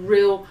is a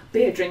real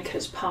beer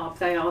drinkers pub.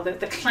 They are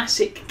the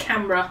classic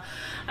CAMRA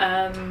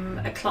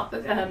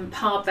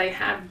pub. They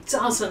have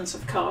dozens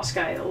of cask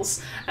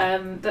ales.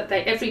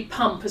 Every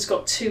pump has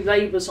got 2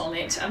 labels on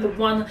it, and the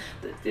one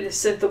at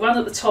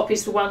the top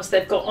is the ones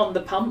they've got on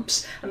the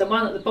pumps, and the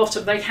one at the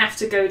bottom they have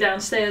to go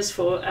downstairs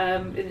for.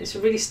 It's a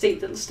really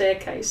steep little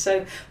staircase,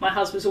 so my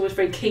husband's always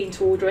very keen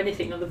to order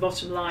anything on the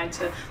bottom line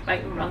to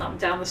make them run up and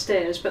down the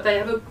stairs. But they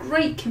have a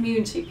great community.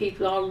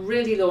 People are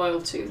really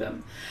loyal to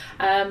them.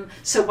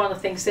 So one of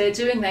the things they're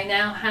doing, they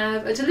now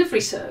have a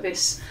delivery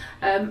service,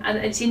 and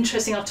it's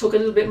interesting. I'll talk a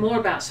little bit more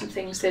about some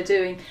things they're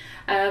doing.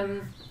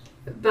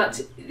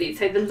 But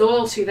the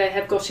loyalty they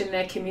have got in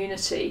their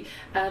community,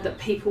 that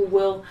people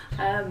will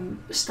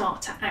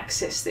start to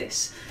access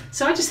this.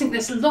 So I just think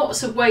there's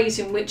lots of ways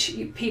in which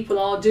people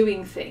are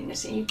doing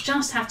things, and you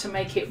just have to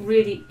make it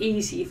really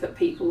easy for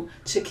people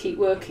to keep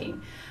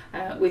working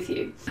with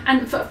you.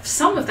 And for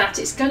some of that,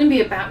 it's going to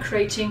be about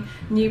creating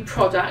new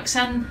products,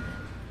 and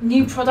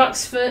new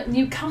products for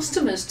new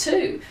customers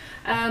too.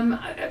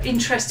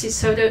 interested,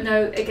 so I don't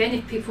know, again,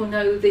 if people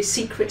know the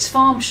Secrets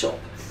Farm Shop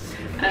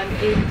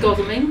in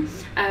Godalming,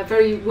 a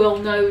very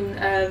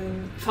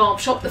well-known farm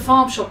shop. The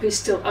farm shop is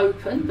still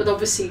open, but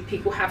obviously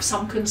people have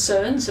some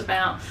concerns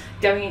about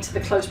going into the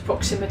close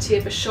proximity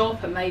of a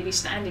shop and maybe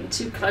standing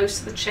too close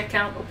to the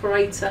checkout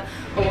operator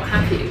or what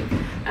have you.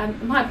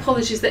 My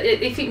apologies that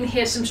if you can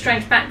hear some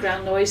strange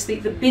background noise, the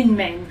bin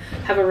men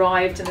have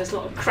arrived and there's a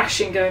lot of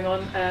crashing going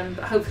on,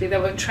 but hopefully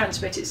that won't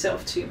transmit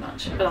itself too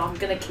much, but I'm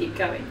going to keep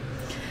going.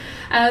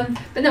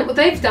 But no, what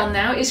they've done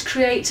now is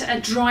create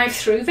a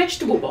drive-through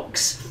vegetable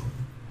box.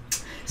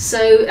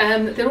 So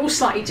they're all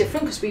slightly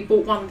different because we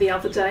bought one the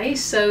other day,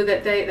 so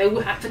that they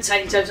will have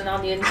potatoes and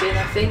onions in,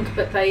 I think,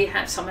 but they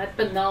had some had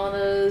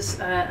bananas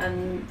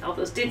and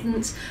others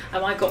didn't.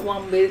 I got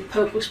one with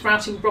purple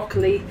sprouting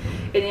broccoli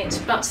in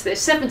it, but they're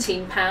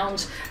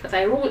 £17.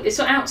 They're all, it's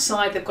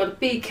outside, they've got a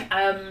big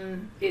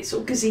it's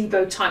sort of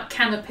gazebo type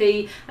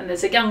canopy, and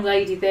there's a young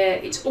lady there.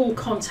 It's all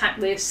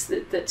contactless,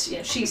 that you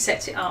know, she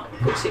sets it up,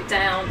 puts it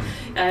down,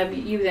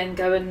 you then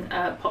go and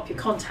pop your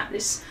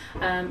contactless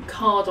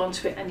card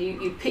onto it, and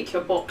you pick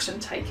your box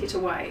and take it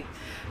away.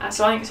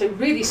 So I think it's a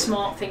really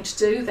smart thing to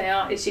do. They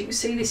are, as you can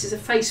see, this is a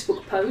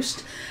Facebook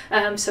post,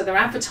 so they're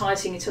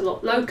advertising it a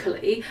lot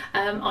locally.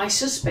 I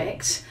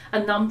suspect a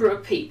number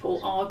of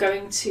people are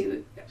going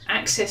to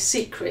access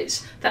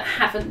Secrets that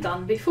haven't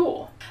done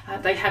before.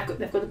 They've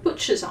got a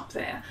butcher's up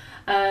there,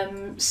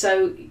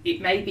 so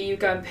it may be you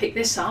go and pick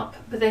this up,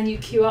 but then you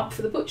queue up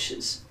for the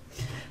butcher's.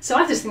 So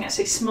I just think that's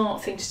a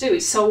smart thing to do.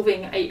 It's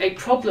solving a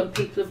problem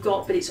people have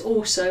got, but it's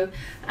also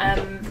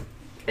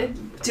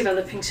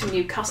developing some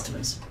new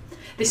customers.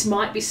 This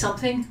might be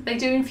something they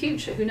do in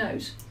future, who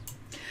knows.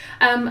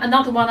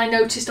 Another one I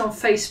noticed on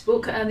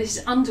Facebook, this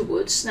is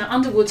Underwoods. Now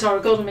Underwoods are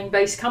a Godalming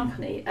based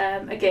company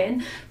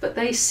again, but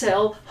they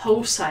sell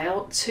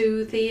wholesale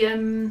to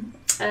the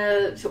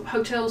sort of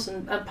hotels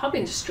and pub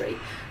industry.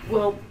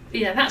 Well,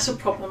 you know, that's a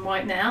problem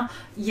right now.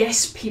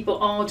 Yes, people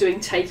are doing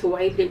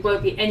takeaway, but it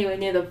won't be anywhere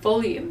near the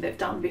volume they've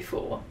done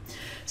before.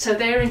 So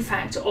they're in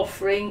fact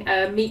offering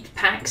meat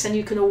packs, and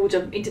you can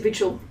order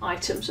individual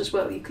items as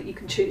well. You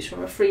can choose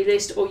from a free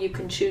list, or you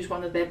can choose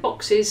one of their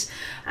boxes,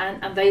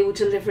 and they will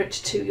deliver it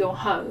to your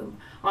home.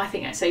 I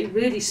think that's a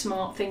really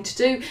smart thing to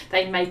do.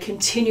 They may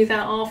continue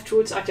that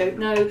afterwards, I don't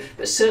know,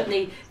 but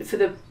certainly for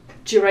the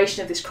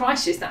duration of this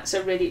crisis, that's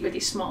a really, really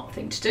smart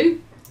thing to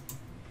do.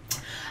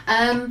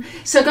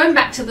 So going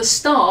back to the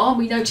Star,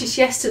 we noticed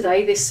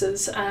yesterday this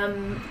has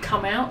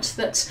come out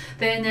that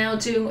they're now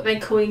doing what they're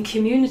calling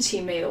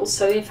community meals.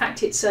 So in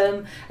fact it's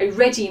a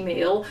ready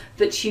meal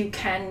that you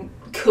can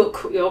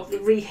cook or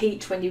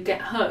reheat when you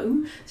get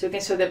home. So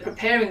again, so they're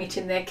preparing it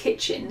in their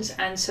kitchens,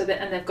 and so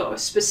that, and they've got a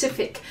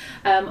specific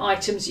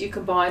items you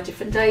can buy on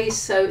different days.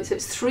 So it's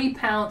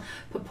 £3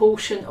 per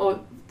portion,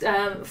 or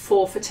 4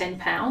 for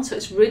 £10. So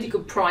it's really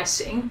good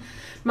pricing.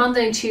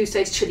 Monday and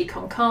Tuesday is chili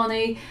con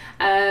carne,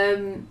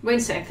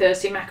 Wednesday and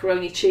Thursday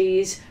macaroni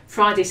cheese,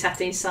 Friday,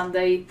 Saturday and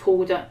Sunday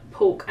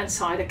pork and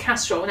cider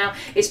casserole. Now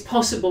it's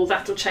possible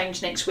that'll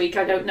change next week,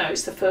 I don't know,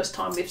 it's the first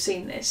time we've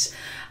seen this.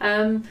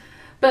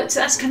 But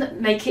that's going to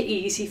make it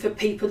easy for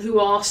people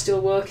who are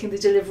still working, the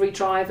delivery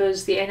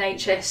drivers, the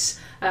NHS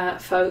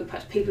folk,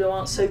 perhaps people who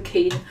aren't so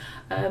keen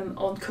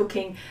on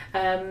cooking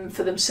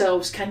for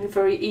themselves, can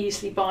very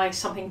easily buy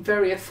something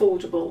very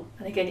affordable.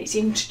 And again, it's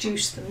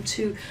introduced them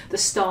to the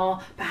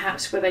Star,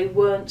 perhaps where they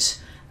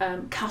weren't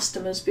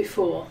customers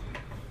before.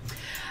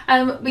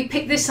 We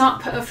picked this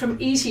up from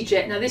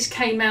EasyJet. Now this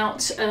came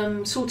out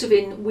sort of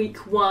in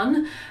week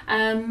 1.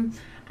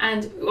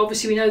 And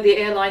obviously we know the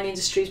airline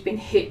industry has been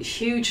hit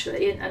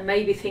hugely, and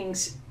maybe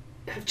things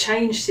have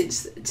changed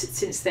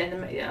since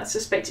then. I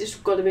suspect it's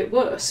got a bit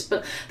worse.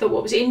 But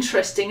what was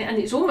interesting, and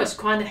it's almost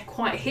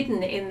quite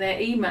hidden in their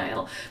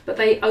email, but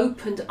they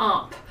opened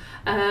up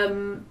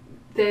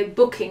their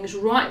bookings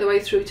right the way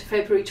through to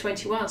February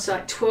 21, so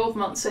like 12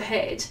 months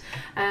ahead,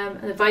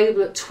 and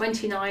available at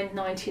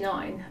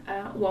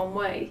 $29.99 one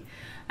way,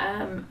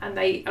 and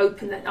they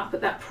opened that up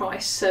at that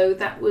price. So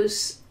that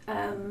was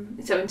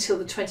so until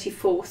the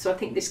 24th, so I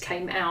think this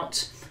came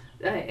out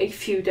a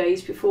few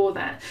days before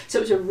that. So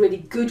it was a really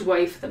good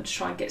way for them to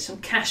try and get some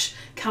cash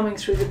coming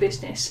through the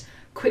business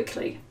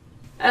quickly.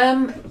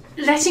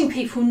 Letting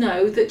people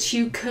know that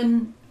you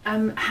can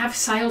have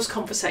sales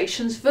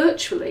conversations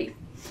virtually.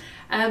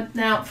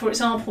 Now, for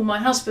example, my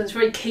husband's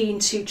very keen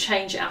to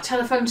change our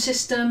telephone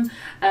system.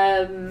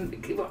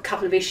 We've got a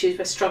couple of issues.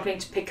 We're struggling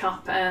to pick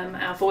up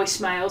our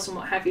voicemails and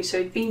what have you.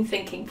 So he'd been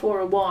thinking for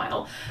a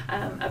while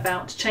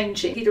about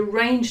changing. He'd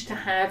arranged to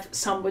have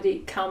somebody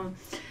come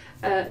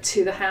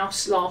to the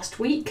house last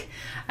week.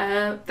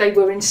 They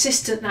were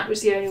insistent that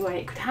was the only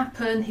way it could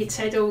happen. He'd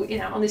said, oh, you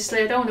know, honestly,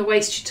 I don't want to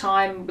waste your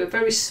time. We're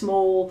very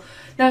small.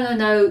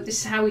 No,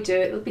 this is how we do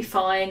it. It'll be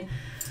fine.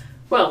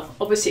 Well,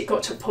 obviously it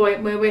got to a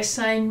point where we're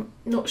saying,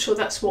 not sure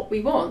that's what we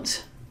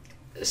want.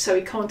 So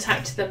we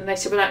contacted them and they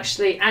said, well,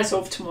 actually, as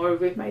of tomorrow,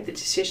 we've made the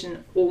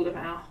decision all of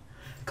our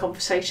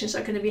conversations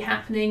are going to be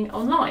happening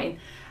online.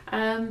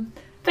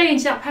 they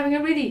ended up having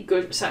a really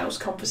good sales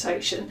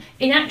conversation.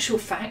 In actual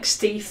fact,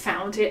 Steve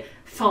found it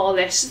far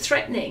less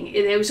threatening.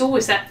 There was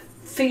always that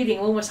feeling,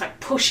 almost like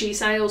pushy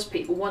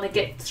salespeople want to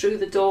get through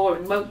the door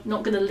and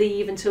not going to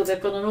leave until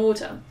they've got an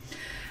order.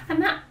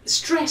 And that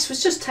stress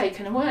was just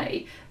taken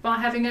away by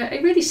having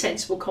a really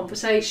sensible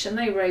conversation.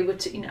 They were able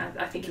to,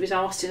 I think he was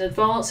asked in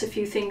advance a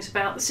few things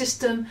about the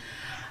system.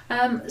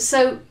 I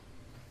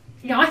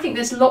think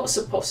there's lots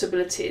of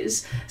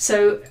possibilities.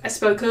 So I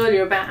spoke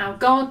earlier about our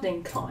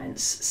gardening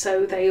clients.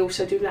 So they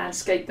also do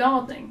landscape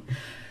gardening.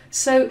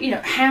 So,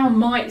 how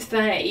might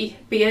they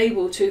be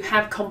able to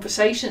have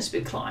conversations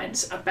with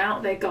clients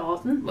about their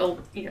garden? Well,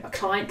 a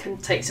client can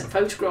take some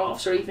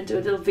photographs or even do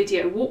a little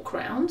video walk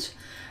around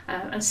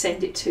and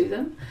send it to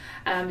them.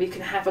 You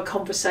can have a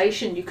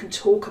conversation. You can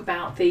talk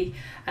about the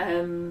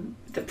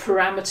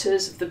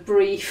parameters of the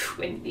brief,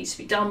 when it needs to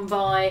be done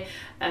by,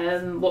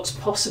 what's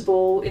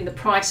possible in the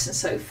price and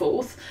so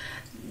forth.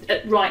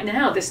 Right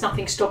now, there's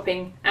nothing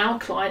stopping our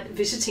client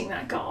visiting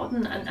that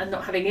garden and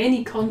not having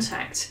any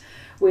contact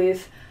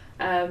with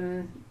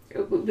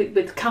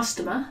the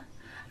customer.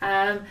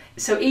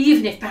 So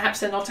even if perhaps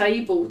they're not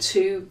able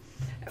to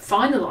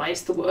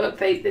finalise the work,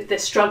 they're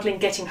struggling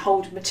getting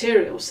hold of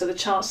materials, so the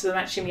chance of them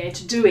actually being able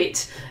to do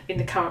it in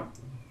the current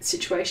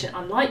situation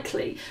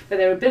unlikely, but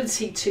their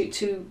ability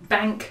to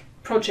bank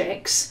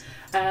projects,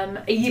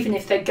 even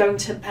if they're going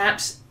to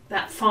perhaps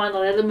that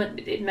final element,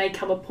 it may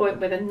come a point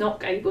where they're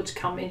not able to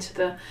come into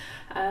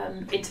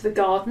the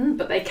garden,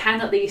 but they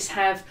can at least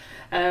have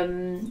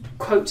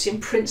quotes in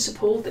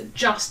principle that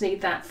just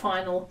need that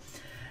final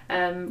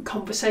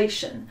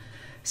conversation.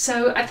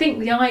 So I think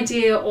the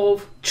idea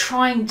of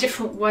trying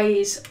different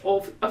ways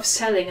of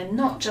selling and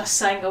not just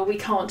saying, oh, we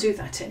can't do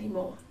that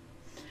anymore.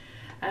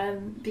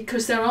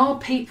 Because there are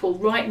people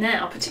right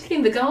now, particularly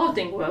in the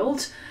gardening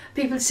world,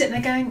 people are sitting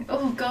there going,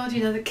 oh God,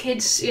 the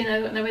kids,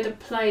 nowhere to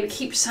play. We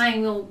keep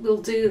saying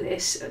we'll do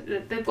this.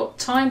 They've got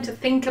time to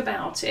think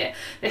about it.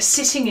 They're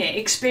sitting here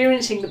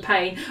experiencing the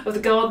pain of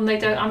the garden. They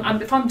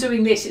don't. If I'm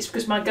doing this, it's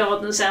because my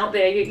gardener's out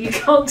there. You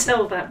can't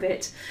tell that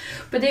bit.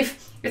 But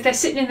if they're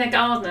sitting in their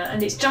gardener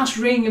and it's just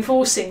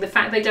reinforcing the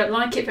fact they don't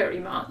like it very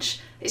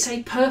much, it's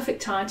a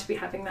perfect time to be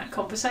having that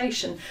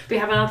conversation. We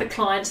have other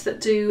clients that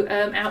do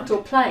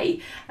outdoor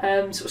play,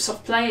 sort of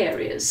soft play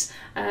areas.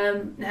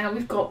 Now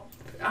we've got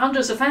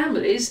hundreds of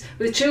families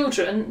with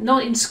children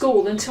not in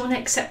school until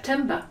next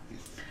September.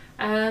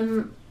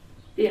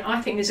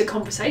 I think there's a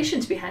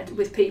conversation to be had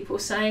with people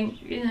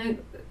saying,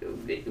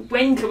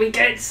 when can we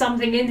get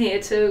something in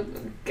here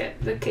to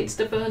get the kids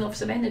to burn off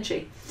some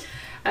energy?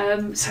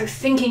 So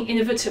thinking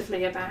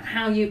innovatively about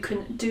how you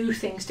can do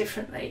things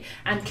differently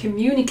and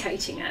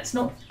communicating it. It's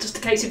not just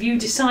a case of you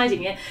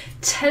deciding it,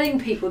 telling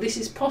people this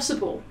is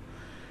possible.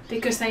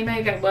 Because they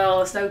may go, well,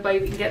 there's no way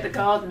we can get the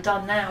garden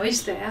done now,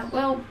 is there?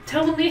 Well,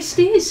 tell them yes,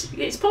 it is.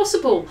 It's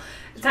possible.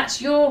 That's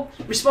your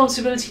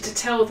responsibility to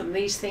tell them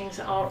these things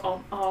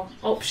are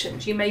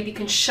options. You maybe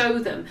can show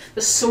them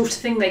the sort of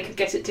thing they could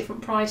get at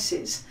different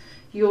prices.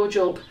 Your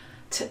job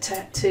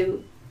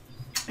to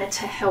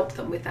help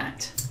them with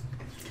that.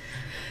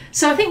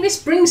 So I think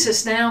this brings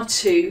us now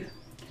to,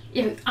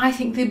 I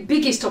think the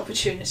biggest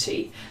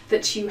opportunity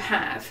that you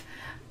have,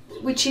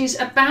 which is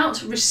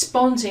about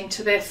responding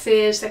to their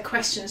fears, their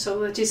questions or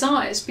their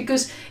desires.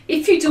 Because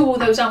if you do all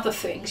those other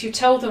things, you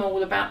tell them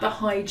all about the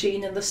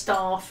hygiene and the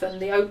staff and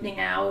the opening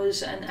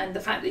hours and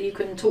the fact that you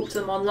can talk to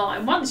them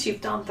online. Once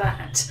you've done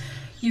that,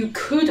 you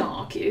could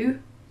argue,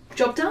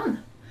 job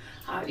done.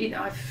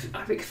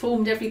 I've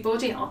informed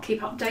everybody, I'll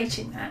keep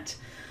updating that.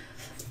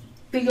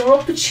 But your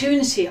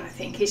opportunity, I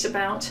think, is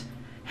about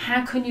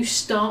how can you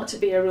start to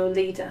be a real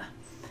leader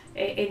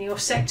in your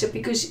sector,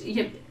 because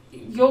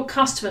your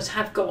customers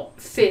have got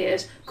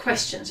fears,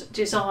 questions,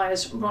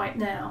 desires right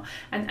now,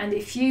 and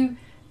if you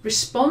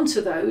respond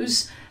to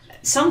those,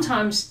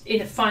 sometimes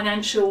in a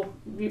financial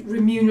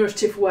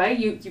remunerative way,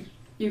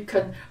 you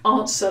can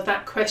answer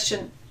that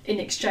question in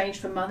exchange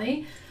for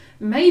money.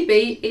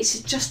 Maybe it's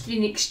just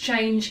in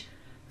exchange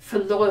for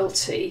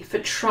loyalty, for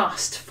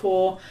trust,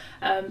 for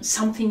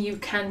something you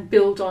can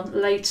build on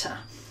later.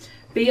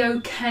 Be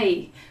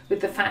okay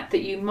with the fact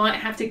that you might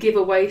have to give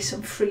away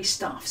some free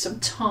stuff, some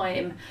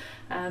time,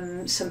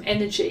 some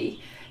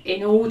energy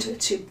in order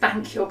to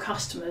bank your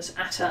customers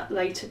at a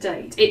later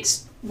date.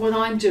 It's what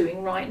I'm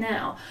doing right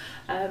now.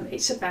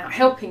 It's about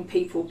helping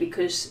people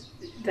because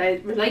their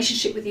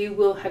relationship with you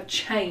will have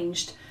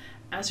changed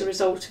as a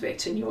result of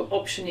it, and your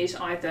option is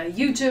either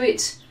you do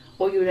it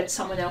or you let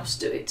someone else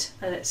do it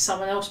and let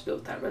someone else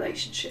build that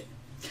relationship.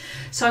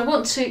 So I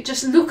want to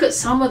just look at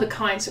some of the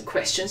kinds of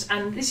questions,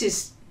 and this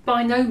is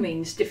by no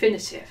means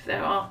definitive.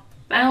 There are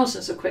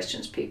thousands of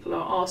questions people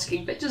are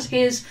asking, but just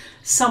here's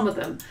some of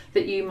them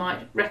that you might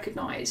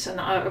recognise. And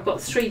I've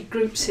got 3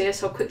 groups here,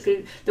 so I'll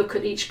quickly look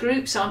at each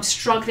group. So I'm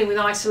struggling with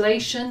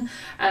isolation,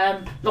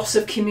 loss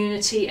of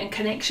community and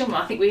connection.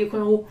 Well, I think we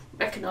can all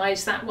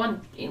recognise that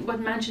one.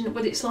 Imagine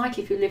what it's like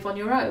if you live on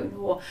your own,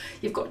 or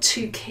you've got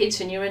 2 kids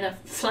and you're in a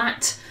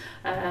flat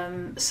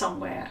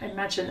somewhere.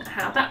 Imagine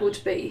how that would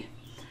be.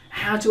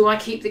 how do I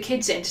keep the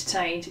kids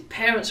entertained?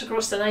 Parents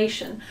across the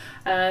nation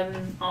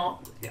are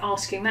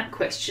asking that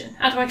question.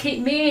 How do I keep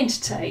me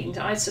entertained?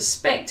 I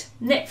suspect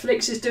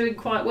Netflix is doing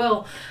quite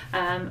well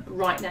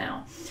right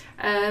now.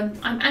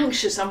 I'm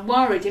anxious, I'm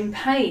worried, in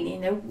pain. You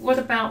know, what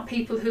about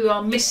people who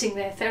are missing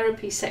their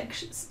therapy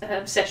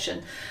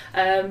session?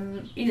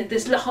 You know,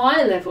 there's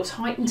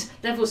heightened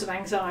levels of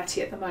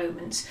anxiety at the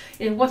moment.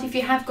 You know, what if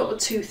you have got a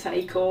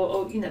toothache,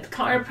 or you know, the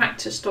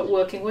chiropractor stopped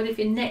working? What if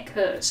your neck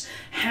hurts?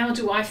 How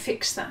do I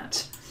fix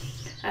that?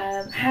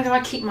 How do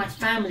I keep my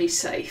family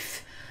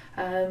safe?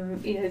 You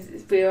know,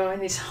 we are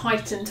in this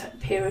heightened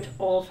period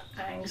of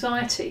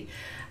anxiety.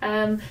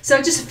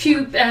 So just a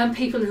few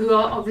people who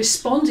are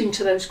responding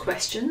to those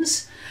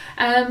questions.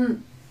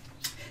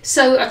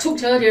 So I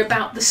talked earlier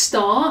about the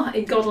Star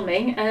in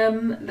Godalming,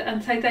 and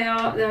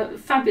they're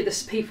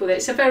fabulous people there.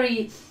 It's a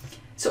very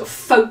sort of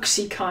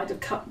folksy kind of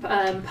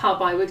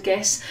pub, I would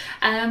guess,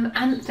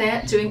 and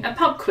they're doing a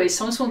pub quiz.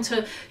 So I just want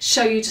to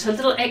show you just a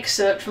little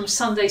excerpt from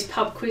Sunday's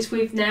pub quiz.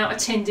 We've now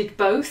attended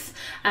both.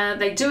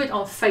 They do it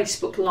on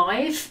Facebook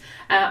Live.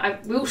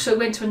 We also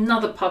went to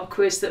another pub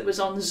quiz that was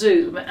on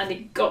Zoom, and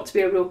it got to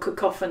be a real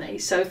cacophony.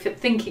 So if you're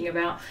thinking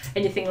about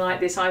anything like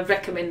this, I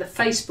recommend the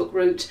Facebook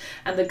route,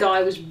 and the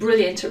guy was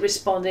brilliant at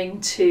responding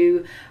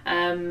to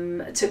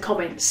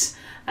comments.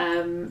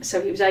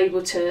 So he was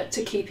able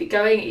to keep it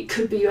going. It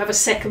could be you have a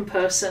second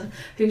person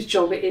whose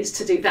job it is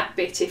to do that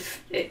bit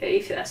if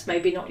that's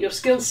maybe not your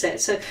skill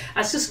set. So I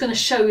was just going to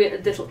show you a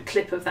little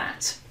clip of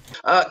that.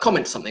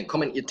 Comment something,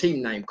 comment your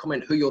team name,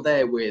 comment who you're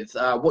there with,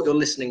 what you're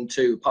listening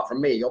to, apart from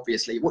me,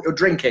 obviously, what you're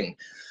drinking.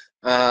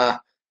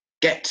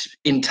 Get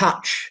in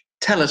touch,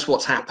 tell us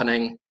what's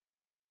happening,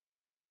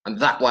 and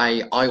that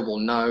way I will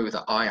know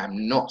that I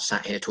am not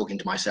sat here talking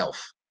to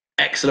myself.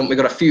 Excellent, we've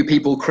got a few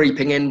people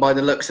creeping in by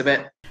the looks of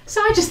it. So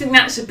I just think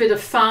that's a bit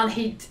of fun.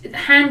 He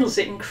handles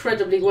it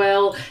incredibly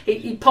well.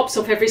 He pops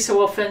off every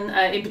so often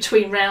in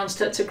between rounds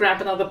to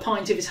grab another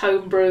pint of his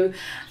home brew,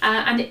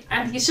 and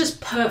it's just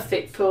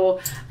perfect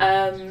for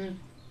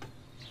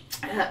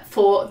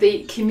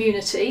the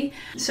community.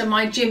 So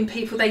my gym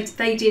people,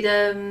 they did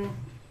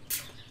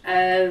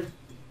a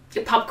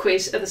pub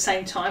quiz at the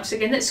same time. So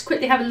again, let's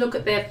quickly have a look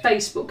at their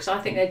Facebook, because I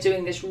think they're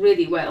doing this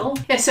really well.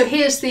 Yeah, so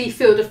here's the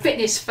Field of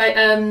Fitness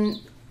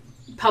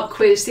pub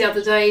quiz the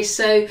other day.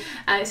 So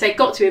it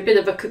got to be a bit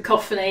of a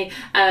cacophony,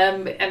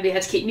 and we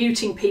had to keep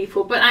muting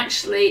people, but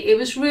actually it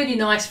was really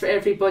nice for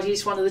everybody.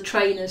 He's one of the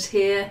trainers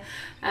here,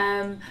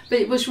 but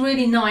it was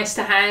really nice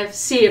to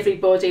see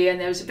everybody, and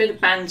there was a bit of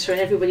banter,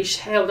 and everybody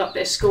held up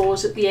their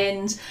scores at the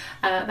end.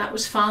 That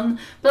was fun.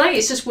 But I think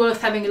it's just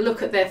worth having a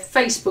look at their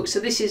Facebook.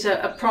 So this is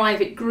a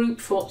private group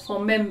for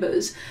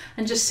members,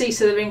 and just see,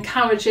 so they're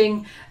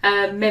encouraging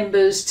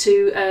members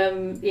to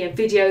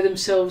video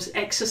themselves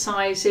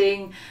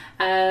exercising,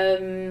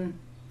 and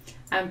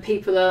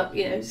people are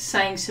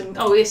saying some,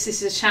 oh yes,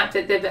 this is a chap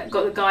that they've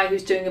got a guy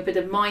who's doing a bit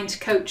of mind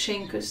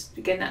coaching, because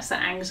again that's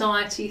that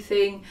anxiety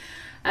thing.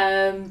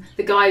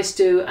 The guys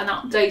do an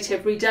update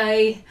every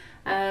day,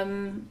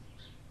 and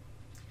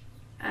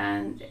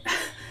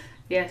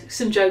yeah,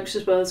 some jokes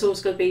as well. There's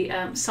always got to be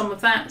some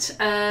of that.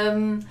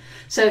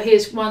 So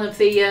here's one of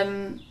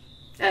the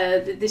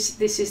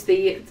this is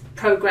the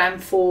program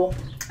for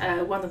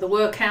one of the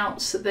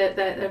workouts that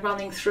they're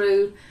running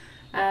through.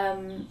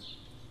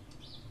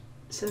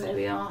 So there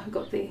we are. I've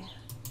got the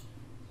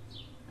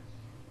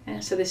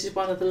so this is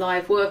one of the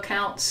live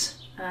workouts.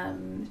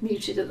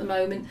 Muted at the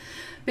moment,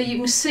 but you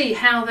can see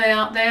how they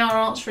are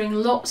answering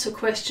lots of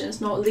questions,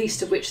 not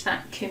least of which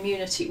that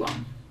community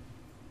one.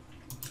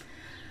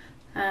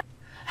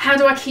 How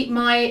do I keep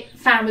my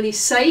family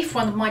safe?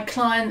 One of my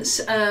clients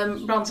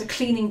runs a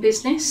cleaning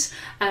business.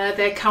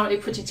 They're currently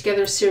putting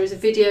together a series of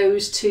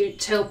videos to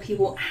tell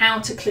people how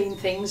to clean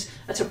things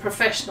at a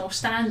professional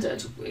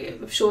standard.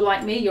 I'm sure,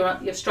 like me,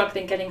 you're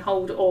struggling getting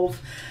hold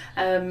of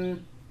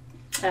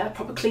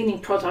proper cleaning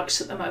products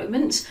at the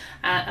moment,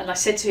 and I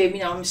said to him,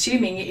 I'm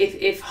assuming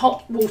if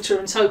hot water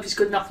and soap is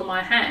good enough for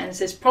my hands,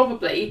 there's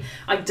probably,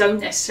 I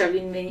don't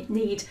necessarily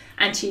need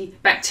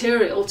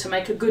antibacterial to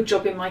make a good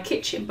job in my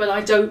kitchen, but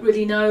I don't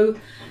really know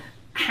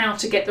how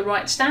to get the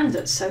right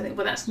standards. So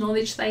well, that's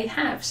knowledge they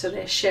have, so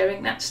they're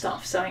sharing that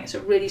stuff. So I think it's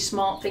a really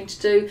smart thing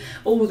to do.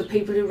 All the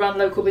people who run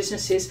local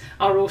businesses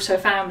are also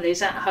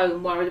families at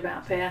home worried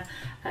about their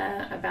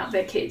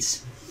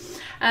kids.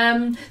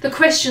 The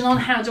question on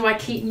how do I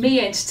keep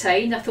me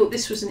entertained, I thought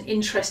this was an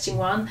interesting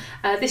one.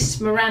 This is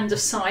Miranda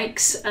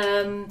Sykes.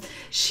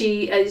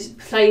 She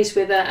plays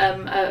with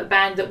a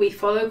band that we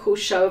follow called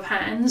Show of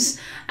Hands,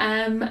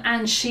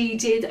 and she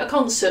did a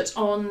concert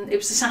it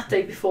was the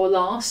Saturday before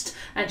last,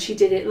 and she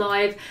did it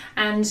live.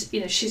 And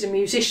she's a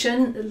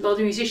musician. A lot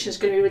of musicians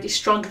are going to be really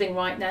struggling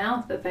right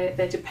now, that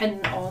they're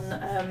dependent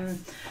on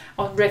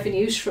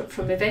revenues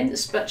from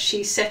events, but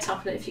she set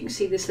up, and if you can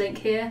see this link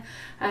here,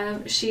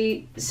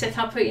 she set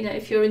up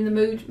if you're in the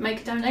mood,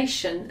 make a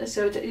donation.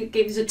 So it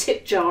gives a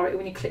tip jar.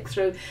 When you click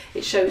through,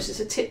 it shows us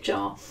a tip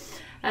jar.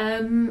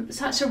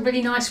 So that's a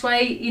really nice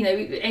way. You know,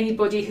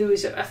 anybody who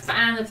is a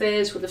fan of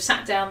theirs would have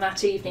sat down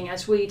that evening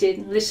as we did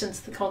and listened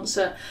to the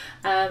concert,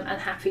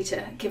 and happy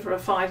to give her a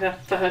 £5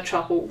 for her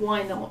trouble.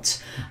 Why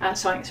not?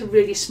 So I think it's a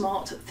really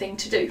smart thing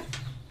to do.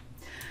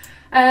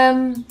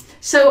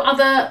 So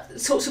other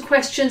sorts of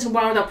questions, and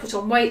why would I put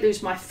on weight,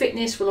 lose my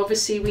fitness? Well,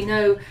 obviously we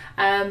know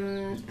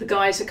the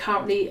guys are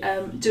currently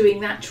doing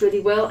that really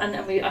well, and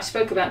I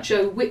spoke about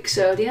Joe Wicks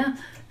earlier.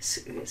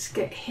 Let's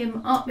get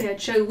him up. Yeah,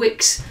 Joe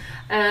Wicks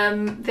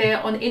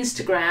there on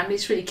Instagram.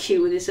 He's really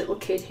cute with his little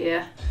kid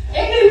here.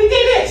 Andy, we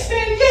did it!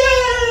 Spin,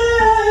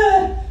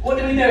 yeah! What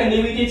did we do,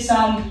 Andy? We did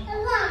some,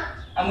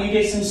 and we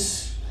did some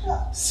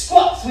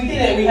squats. We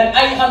did it. We had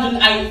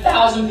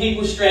 808,000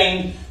 people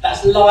streamed.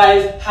 That's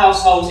live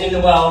households in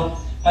the world.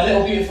 My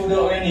little beautiful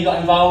daughter Indy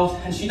got involved,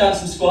 and she done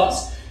some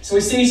squats. So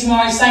we see you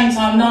tomorrow, same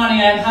time, 9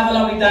 AM. Have a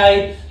lovely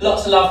day.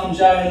 Lots of love from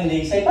Joe and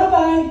Indy. Say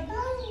bye-bye.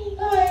 Bye.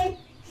 Bye.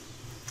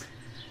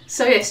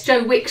 So yes,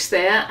 Joe Wicks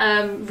there,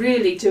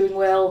 really doing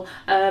well.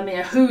 You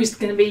know, who's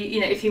going to be, you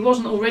know, if he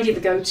wasn't already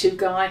the go-to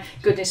guy,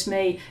 goodness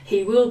me,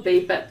 he will be.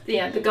 But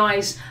yeah, the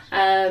guys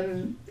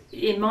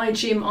in my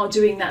gym are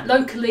doing that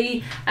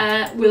locally.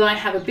 Will I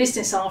have a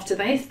business after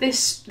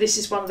this? This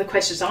is one of the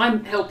questions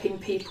I'm helping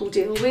people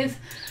deal with.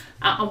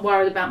 I'm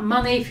worried about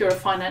money. If you're a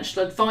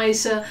financial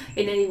advisor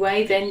in any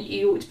way, then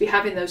you ought to be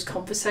having those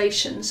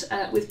conversations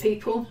with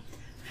people.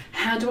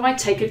 How do I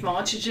take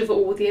advantage of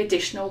all the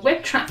additional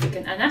web traffic?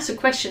 And that's a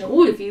question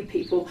all of you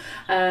people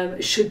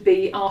should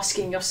be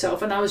asking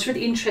yourself. And I was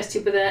really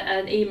interested with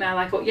an email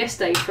I got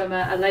yesterday from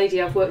a lady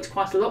I've worked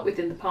quite a lot with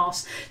in the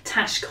past,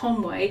 Tash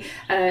Conway.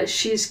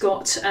 She's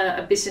got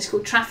a business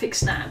called Traffic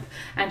Snap,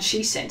 and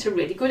she sent a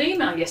really good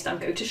email yesterday. I'm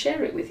going to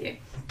share it with you.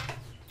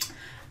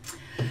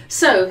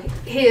 So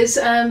here's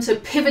so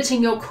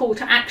pivoting your call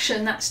to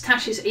action. That's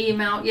Tash's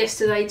email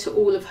yesterday to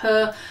all of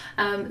her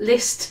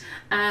list.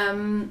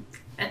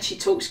 And she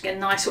talks again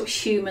nice sort of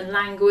human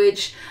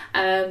language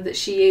that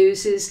she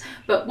uses.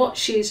 But what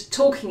she's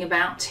talking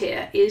about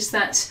here is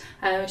that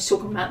she's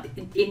talking about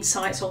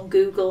insights on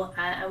Google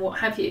and what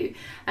have you.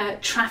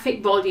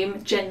 Traffic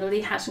volume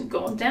generally hasn't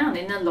gone down.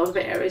 In a lot of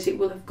areas it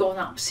will have gone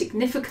up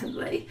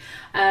significantly.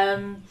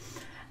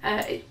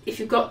 If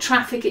you've got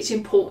traffic, it's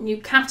important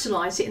you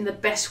capitalise it in the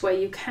best way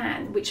you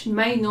can, which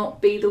may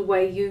not be the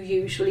way you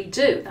usually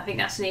do. I think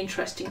that's an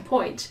interesting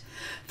point.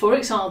 For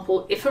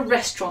example, if a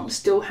restaurant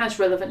still has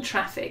relevant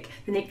traffic,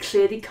 then it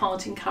clearly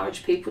can't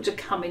encourage people to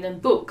come in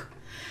and book.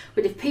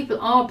 But if people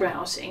are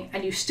browsing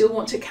and you still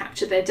want to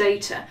capture their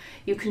data,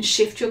 you can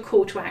shift your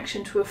call to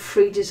action to a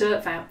free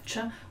dessert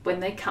voucher when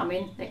they come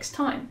in next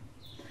time.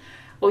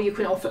 Or you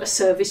can offer a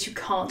service you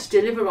can't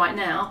deliver right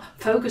now.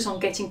 Focus on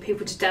getting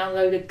people to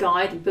download a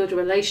guide and build a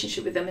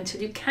relationship with them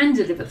until you can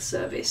deliver the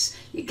service.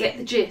 You get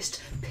the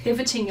gist.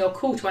 Pivoting your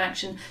call to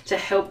action to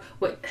help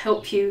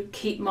you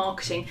keep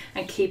marketing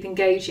and keep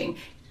engaging,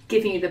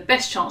 giving you the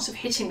best chance of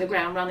hitting the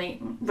ground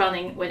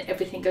running when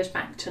everything goes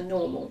back to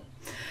normal.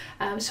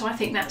 So I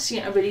think that's,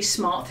 you know, a really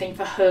smart thing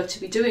for her to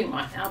be doing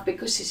right now,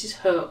 because this is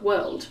her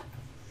world.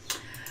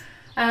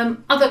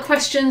 Other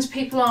questions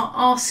people are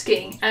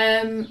asking: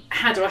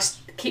 how do I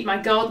keep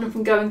my garden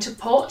from going to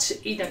pot?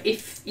 You know,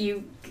 if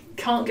you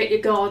can't get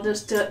your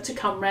gardeners to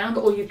come round,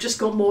 or you've just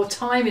got more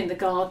time in the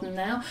garden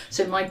now.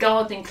 So my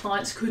gardening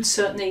clients could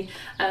certainly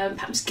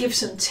perhaps give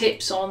some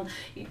tips on,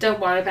 don't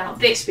worry about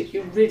this, but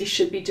you really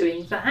should be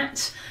doing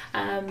that.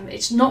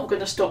 It's not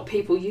going to stop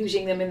people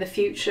using them in the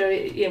future.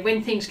 You know,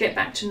 when things get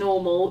back to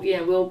normal, you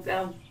know,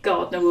 our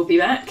gardener will be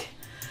back.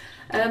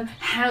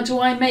 How do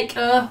I make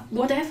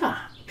whatever?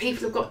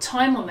 People have got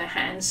time on their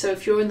hands, so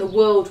if you're in the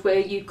world where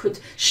you could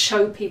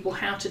show people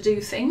how to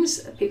do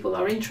things, people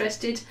are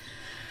interested.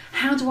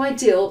 How do I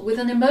deal with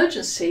an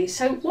emergency?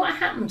 So what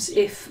happens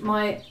if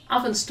my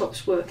oven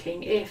stops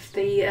working, if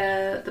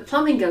the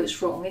plumbing goes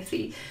wrong, if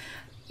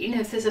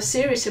there's a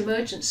serious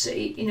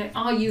emergency? You know,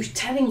 are you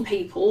telling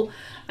people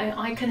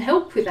I can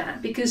help with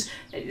that? Because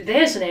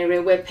there's an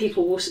area where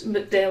people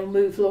they'll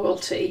move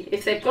loyalty.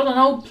 If they've got an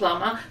old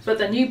plumber, but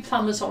the new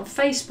plumber's on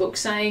Facebook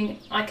saying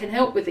I can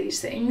help with these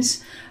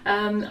things,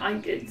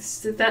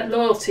 that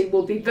loyalty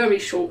will be very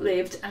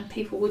short-lived and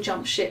people will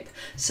jump ship.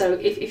 So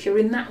if you're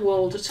in that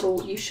world at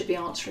all, you should be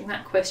answering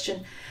that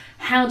question.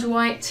 How do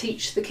I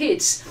teach the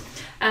kids?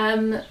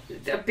 A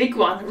big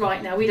one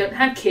right now, we don't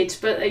have kids,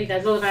 but you know,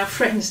 a lot of our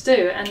friends do,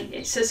 and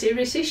it's a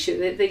serious issue.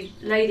 The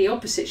lady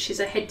opposite,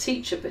 she's a head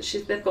teacher, but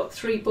they've got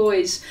 3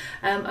 boys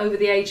over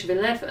the age of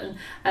 11.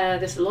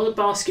 There's a lot of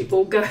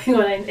basketball going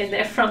on in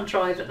their front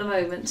drive at the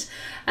moment.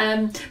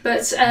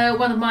 But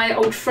one of my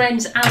old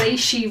friends, Ali,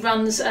 she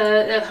runs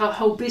her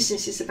whole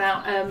business is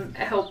about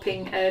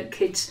helping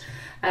kids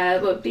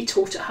be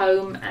taught at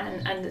home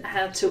and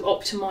how to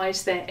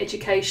optimise their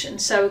education.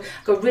 So I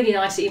got a really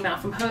nice email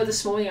from her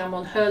this morning. I'm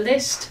on her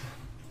list.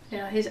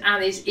 Yeah, here's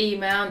Ali's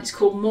email, and it's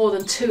called More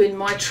Than 2 in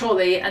My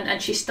Trolley,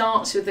 and she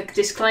starts with a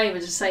disclaimer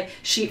to say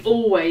she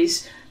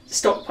always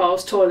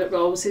stockpiles toilet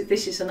rolls.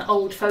 This is an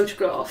old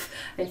photograph.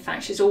 In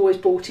fact, she's always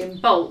bought in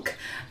bulk.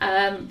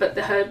 But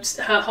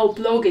her whole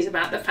blog is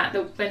about the fact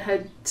that when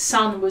her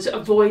son was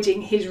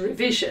avoiding his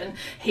revision,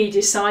 he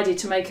decided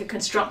to make a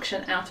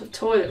construction out of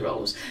toilet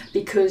rolls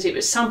because it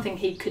was something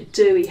he could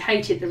do. He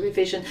hated the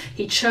revision.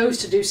 He chose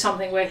to do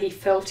something where he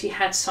felt he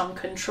had some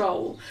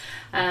control.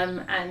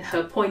 And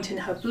her point in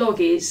her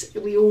blog is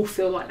we all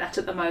feel like that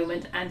at the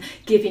moment, and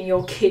giving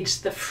your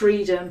kids the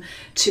freedom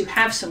to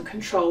have some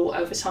control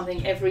over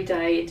something every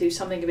day and do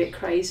something a bit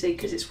crazy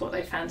because it's what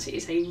they fancy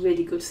is a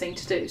really good thing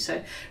to do.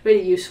 So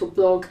really useful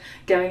blog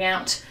going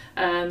out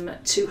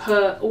to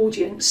her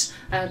audience.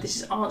 This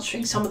is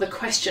answering some of the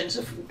questions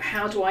of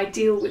how do I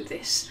deal with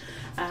this.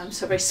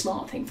 So a very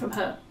smart thing from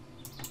her.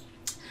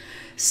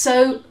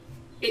 So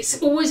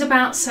it's always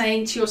about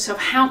saying to yourself,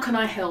 how can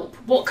I help?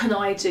 What can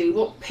I do?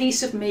 What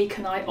piece of me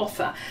can I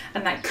offer?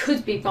 And that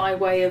could be by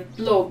way of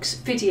blogs,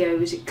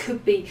 videos, it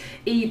could be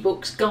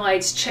ebooks,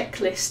 guides,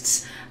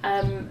 checklists,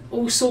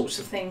 all sorts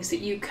of things that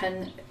you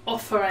can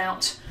offer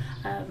out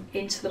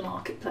into the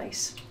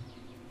marketplace.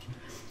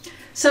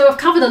 So I've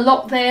covered a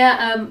lot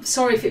there.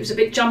 Sorry if it was a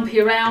bit jumpy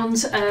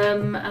around,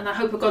 and I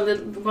hope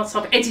once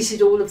I've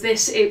edited all of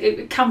this,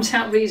 it comes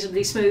out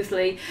reasonably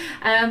smoothly.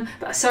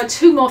 So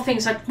two more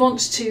things I want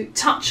to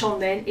touch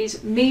on then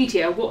is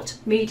media. What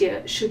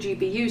media should you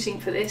be using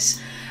for this?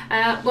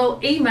 Well,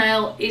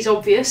 email is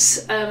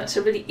obvious. It's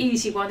a really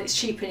easy one. It's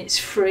cheap and it's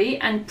free,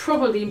 and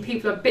probably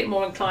people are a bit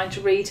more inclined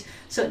to read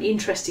certainly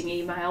interesting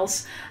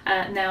emails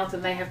now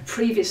than they have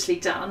previously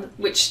done,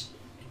 which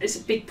is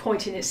a big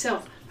point in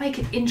itself. Make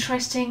it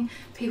interesting.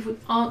 People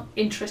aren't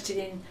interested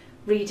in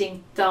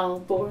reading dull,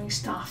 boring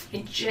stuff.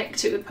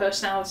 Inject it with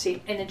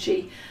personality,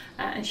 energy,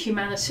 and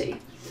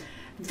humanity.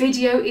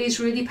 Video is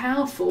really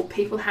powerful.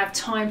 People have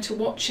time to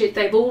watch it.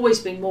 They've always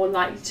been more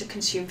likely to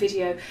consume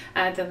video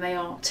than they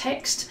are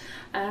text.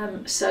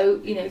 So,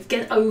 you know,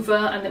 get over,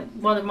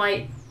 and one of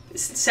my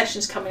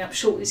sessions coming up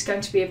shortly is going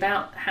to be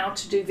about how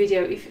to do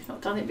video if you've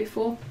not done it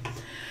before.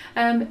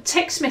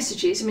 Text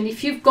messages. I mean,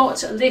 if you've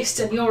got a list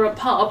and you're a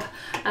pub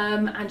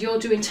and you're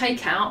doing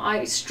takeout,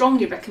 I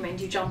strongly recommend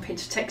you jump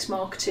into text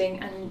marketing.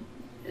 And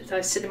as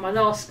I said in my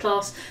last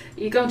class,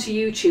 you go onto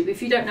YouTube.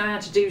 If you don't know how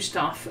to do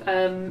stuff,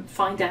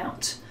 find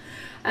out.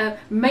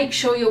 Make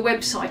sure your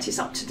website is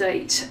up to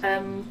date.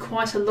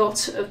 Quite a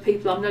lot of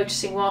people I'm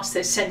noticing, whilst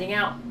they're sending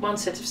out one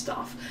set of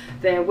stuff,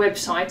 their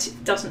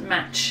website doesn't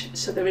match,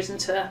 so there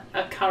isn't a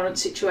current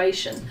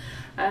situation.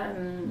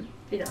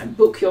 You know, and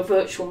book your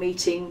virtual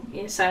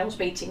meeting, sales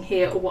meeting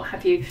here or what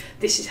have you.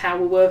 This is how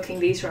we're working.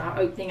 These are our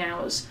opening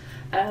hours.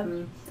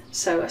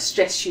 So I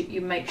suggest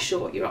you make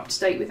sure you're up to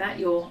date with that.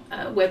 Your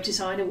web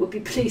designer will be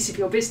pleased with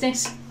your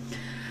business.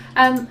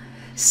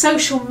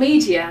 Social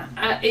media,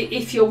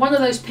 if you're one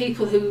of those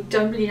people who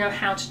don't really know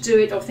how to do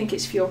it or think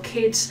it's for your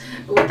kids,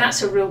 well,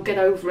 that's a real get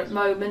over it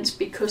moment,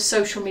 because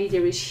social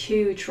media is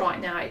huge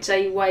right now. It's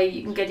a way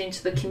you can get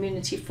into the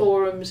community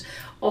forums,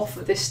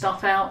 offer this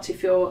stuff out.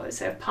 If you're,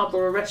 say, a pub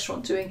or a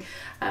restaurant doing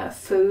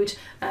food,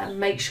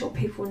 make sure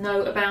people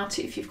know about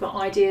it. If you've got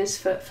ideas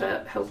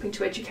for helping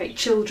to educate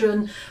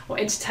children or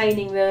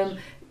entertaining them,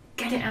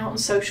 get it out on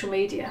social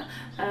media.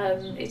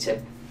 It's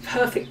a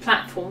perfect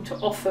platform to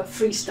offer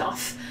free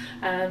stuff,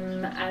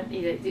 and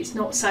it's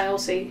not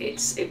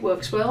salesy, it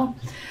works well.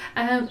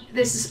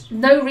 There's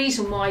no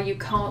reason why you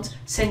can't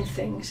send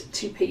things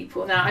to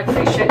people. Now, I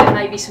appreciate there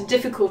may be some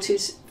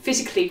difficulties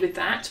physically with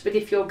that, but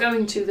if you're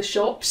going to the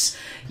shops,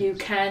 you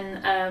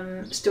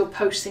can still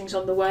post things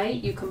on the way.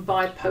 You can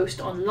buy post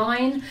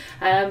online.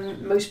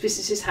 Most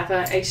businesses have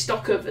a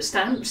stock of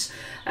stamps,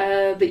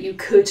 but you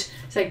could,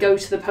 say, go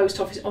to the post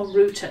office en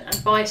route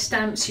and buy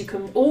stamps. You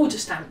can order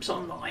stamps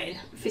online,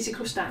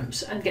 physical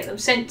stamps, and get them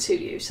sent to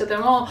you. So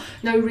there are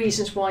no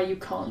reasons why you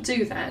can't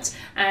do that.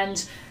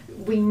 And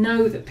we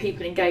know that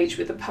people engage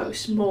with the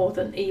post more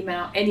than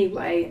email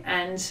anyway,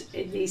 and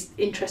in these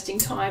interesting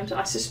times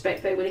I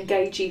suspect they will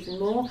engage even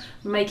more.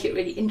 Make it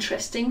really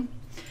interesting.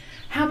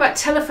 How about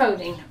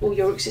telephoning all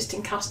your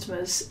existing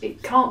customers?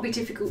 It can't be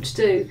difficult to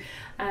do.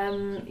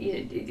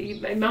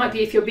 It might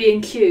be if you're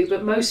B&Q,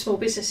 but most small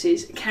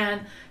businesses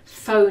can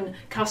phone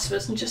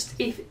customers and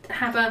just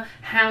have a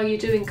how you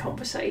doing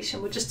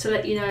conversation. Well, just to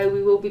let you know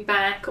we will be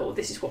back, or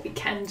this is what we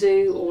can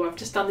do, or I've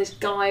just done this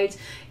guide.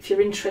 If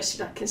you're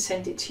interested, I can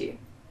send it to you.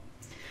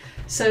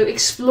 So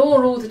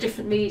explore all the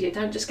different media.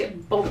 Don't just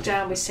get bogged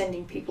down with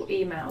sending people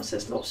emails.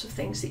 There's lots of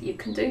things that you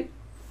can do.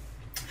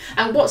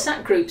 And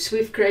WhatsApp groups.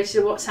 We've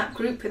created a WhatsApp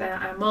group with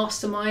our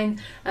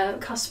mastermind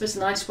customers. A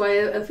nice way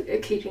of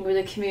keeping with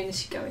a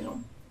community going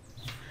on.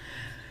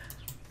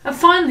 And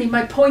finally,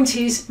 my point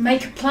is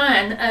make a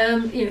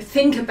plan.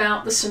 Think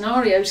about the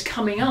scenarios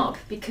coming up,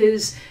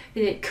 because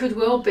it could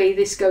well be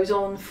this goes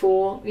on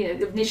for,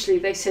 initially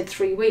they said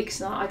 3 weeks,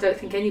 and I don't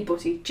think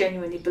anybody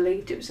genuinely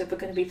believed it was ever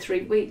going to be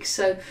 3 weeks.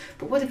 So,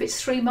 but what if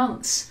it's 3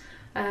 months?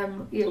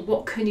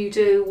 What can you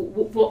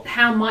do?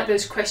 How might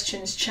those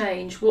questions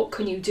change? What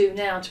can you do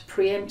now to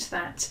preempt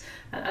that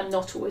and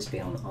not always be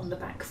on the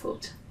back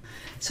foot?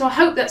 So I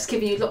hope that's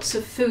given you lots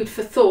of food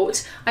for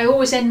thought. I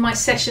always end my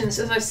sessions,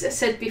 as I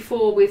said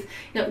before, with,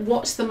 you know,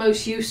 what's the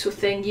most useful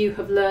thing you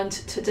have learned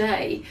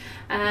today?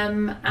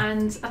 And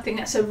I think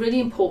that's a really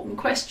important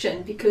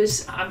question,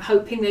 because I'm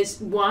hoping there's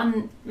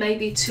one,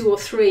 maybe 2 or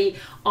 3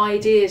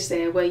 ideas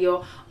there where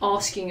you're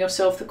asking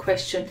yourself the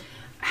question,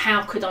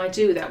 how could I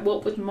do that?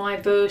 What would my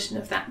version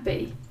of that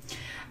be?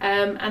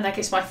 And I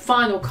guess my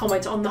final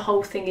comment on the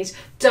whole thing is,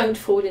 don't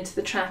fall into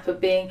the trap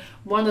of being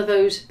one of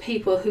those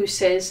people who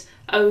says,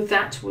 oh,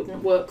 that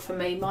wouldn't work for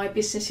me, my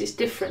business is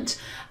different.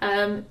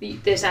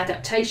 There's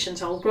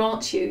adaptations, I'll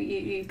grant you.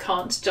 You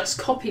can't just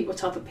copy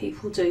what other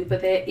people do,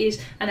 but there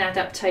is an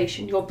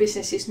adaptation. Your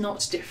business is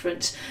not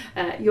different.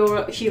 You're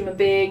a human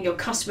being, your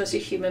customers are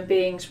human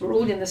beings, we're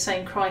all in the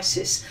same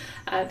crisis.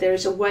 There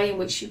is a way in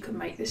which you can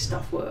make this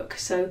stuff work.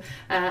 So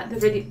the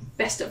really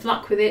best of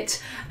luck with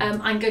it.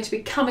 I'm going to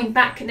be coming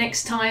back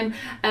next time.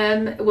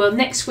 Well,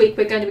 next week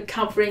we're going to be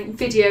covering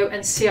video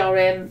and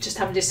CRM, just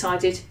haven't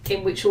decided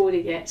in which order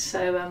yet.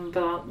 So,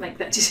 but I'll make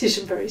that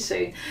decision very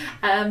soon.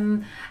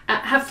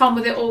 Have fun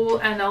with it all,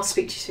 and I'll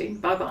speak to you soon.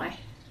 Bye bye.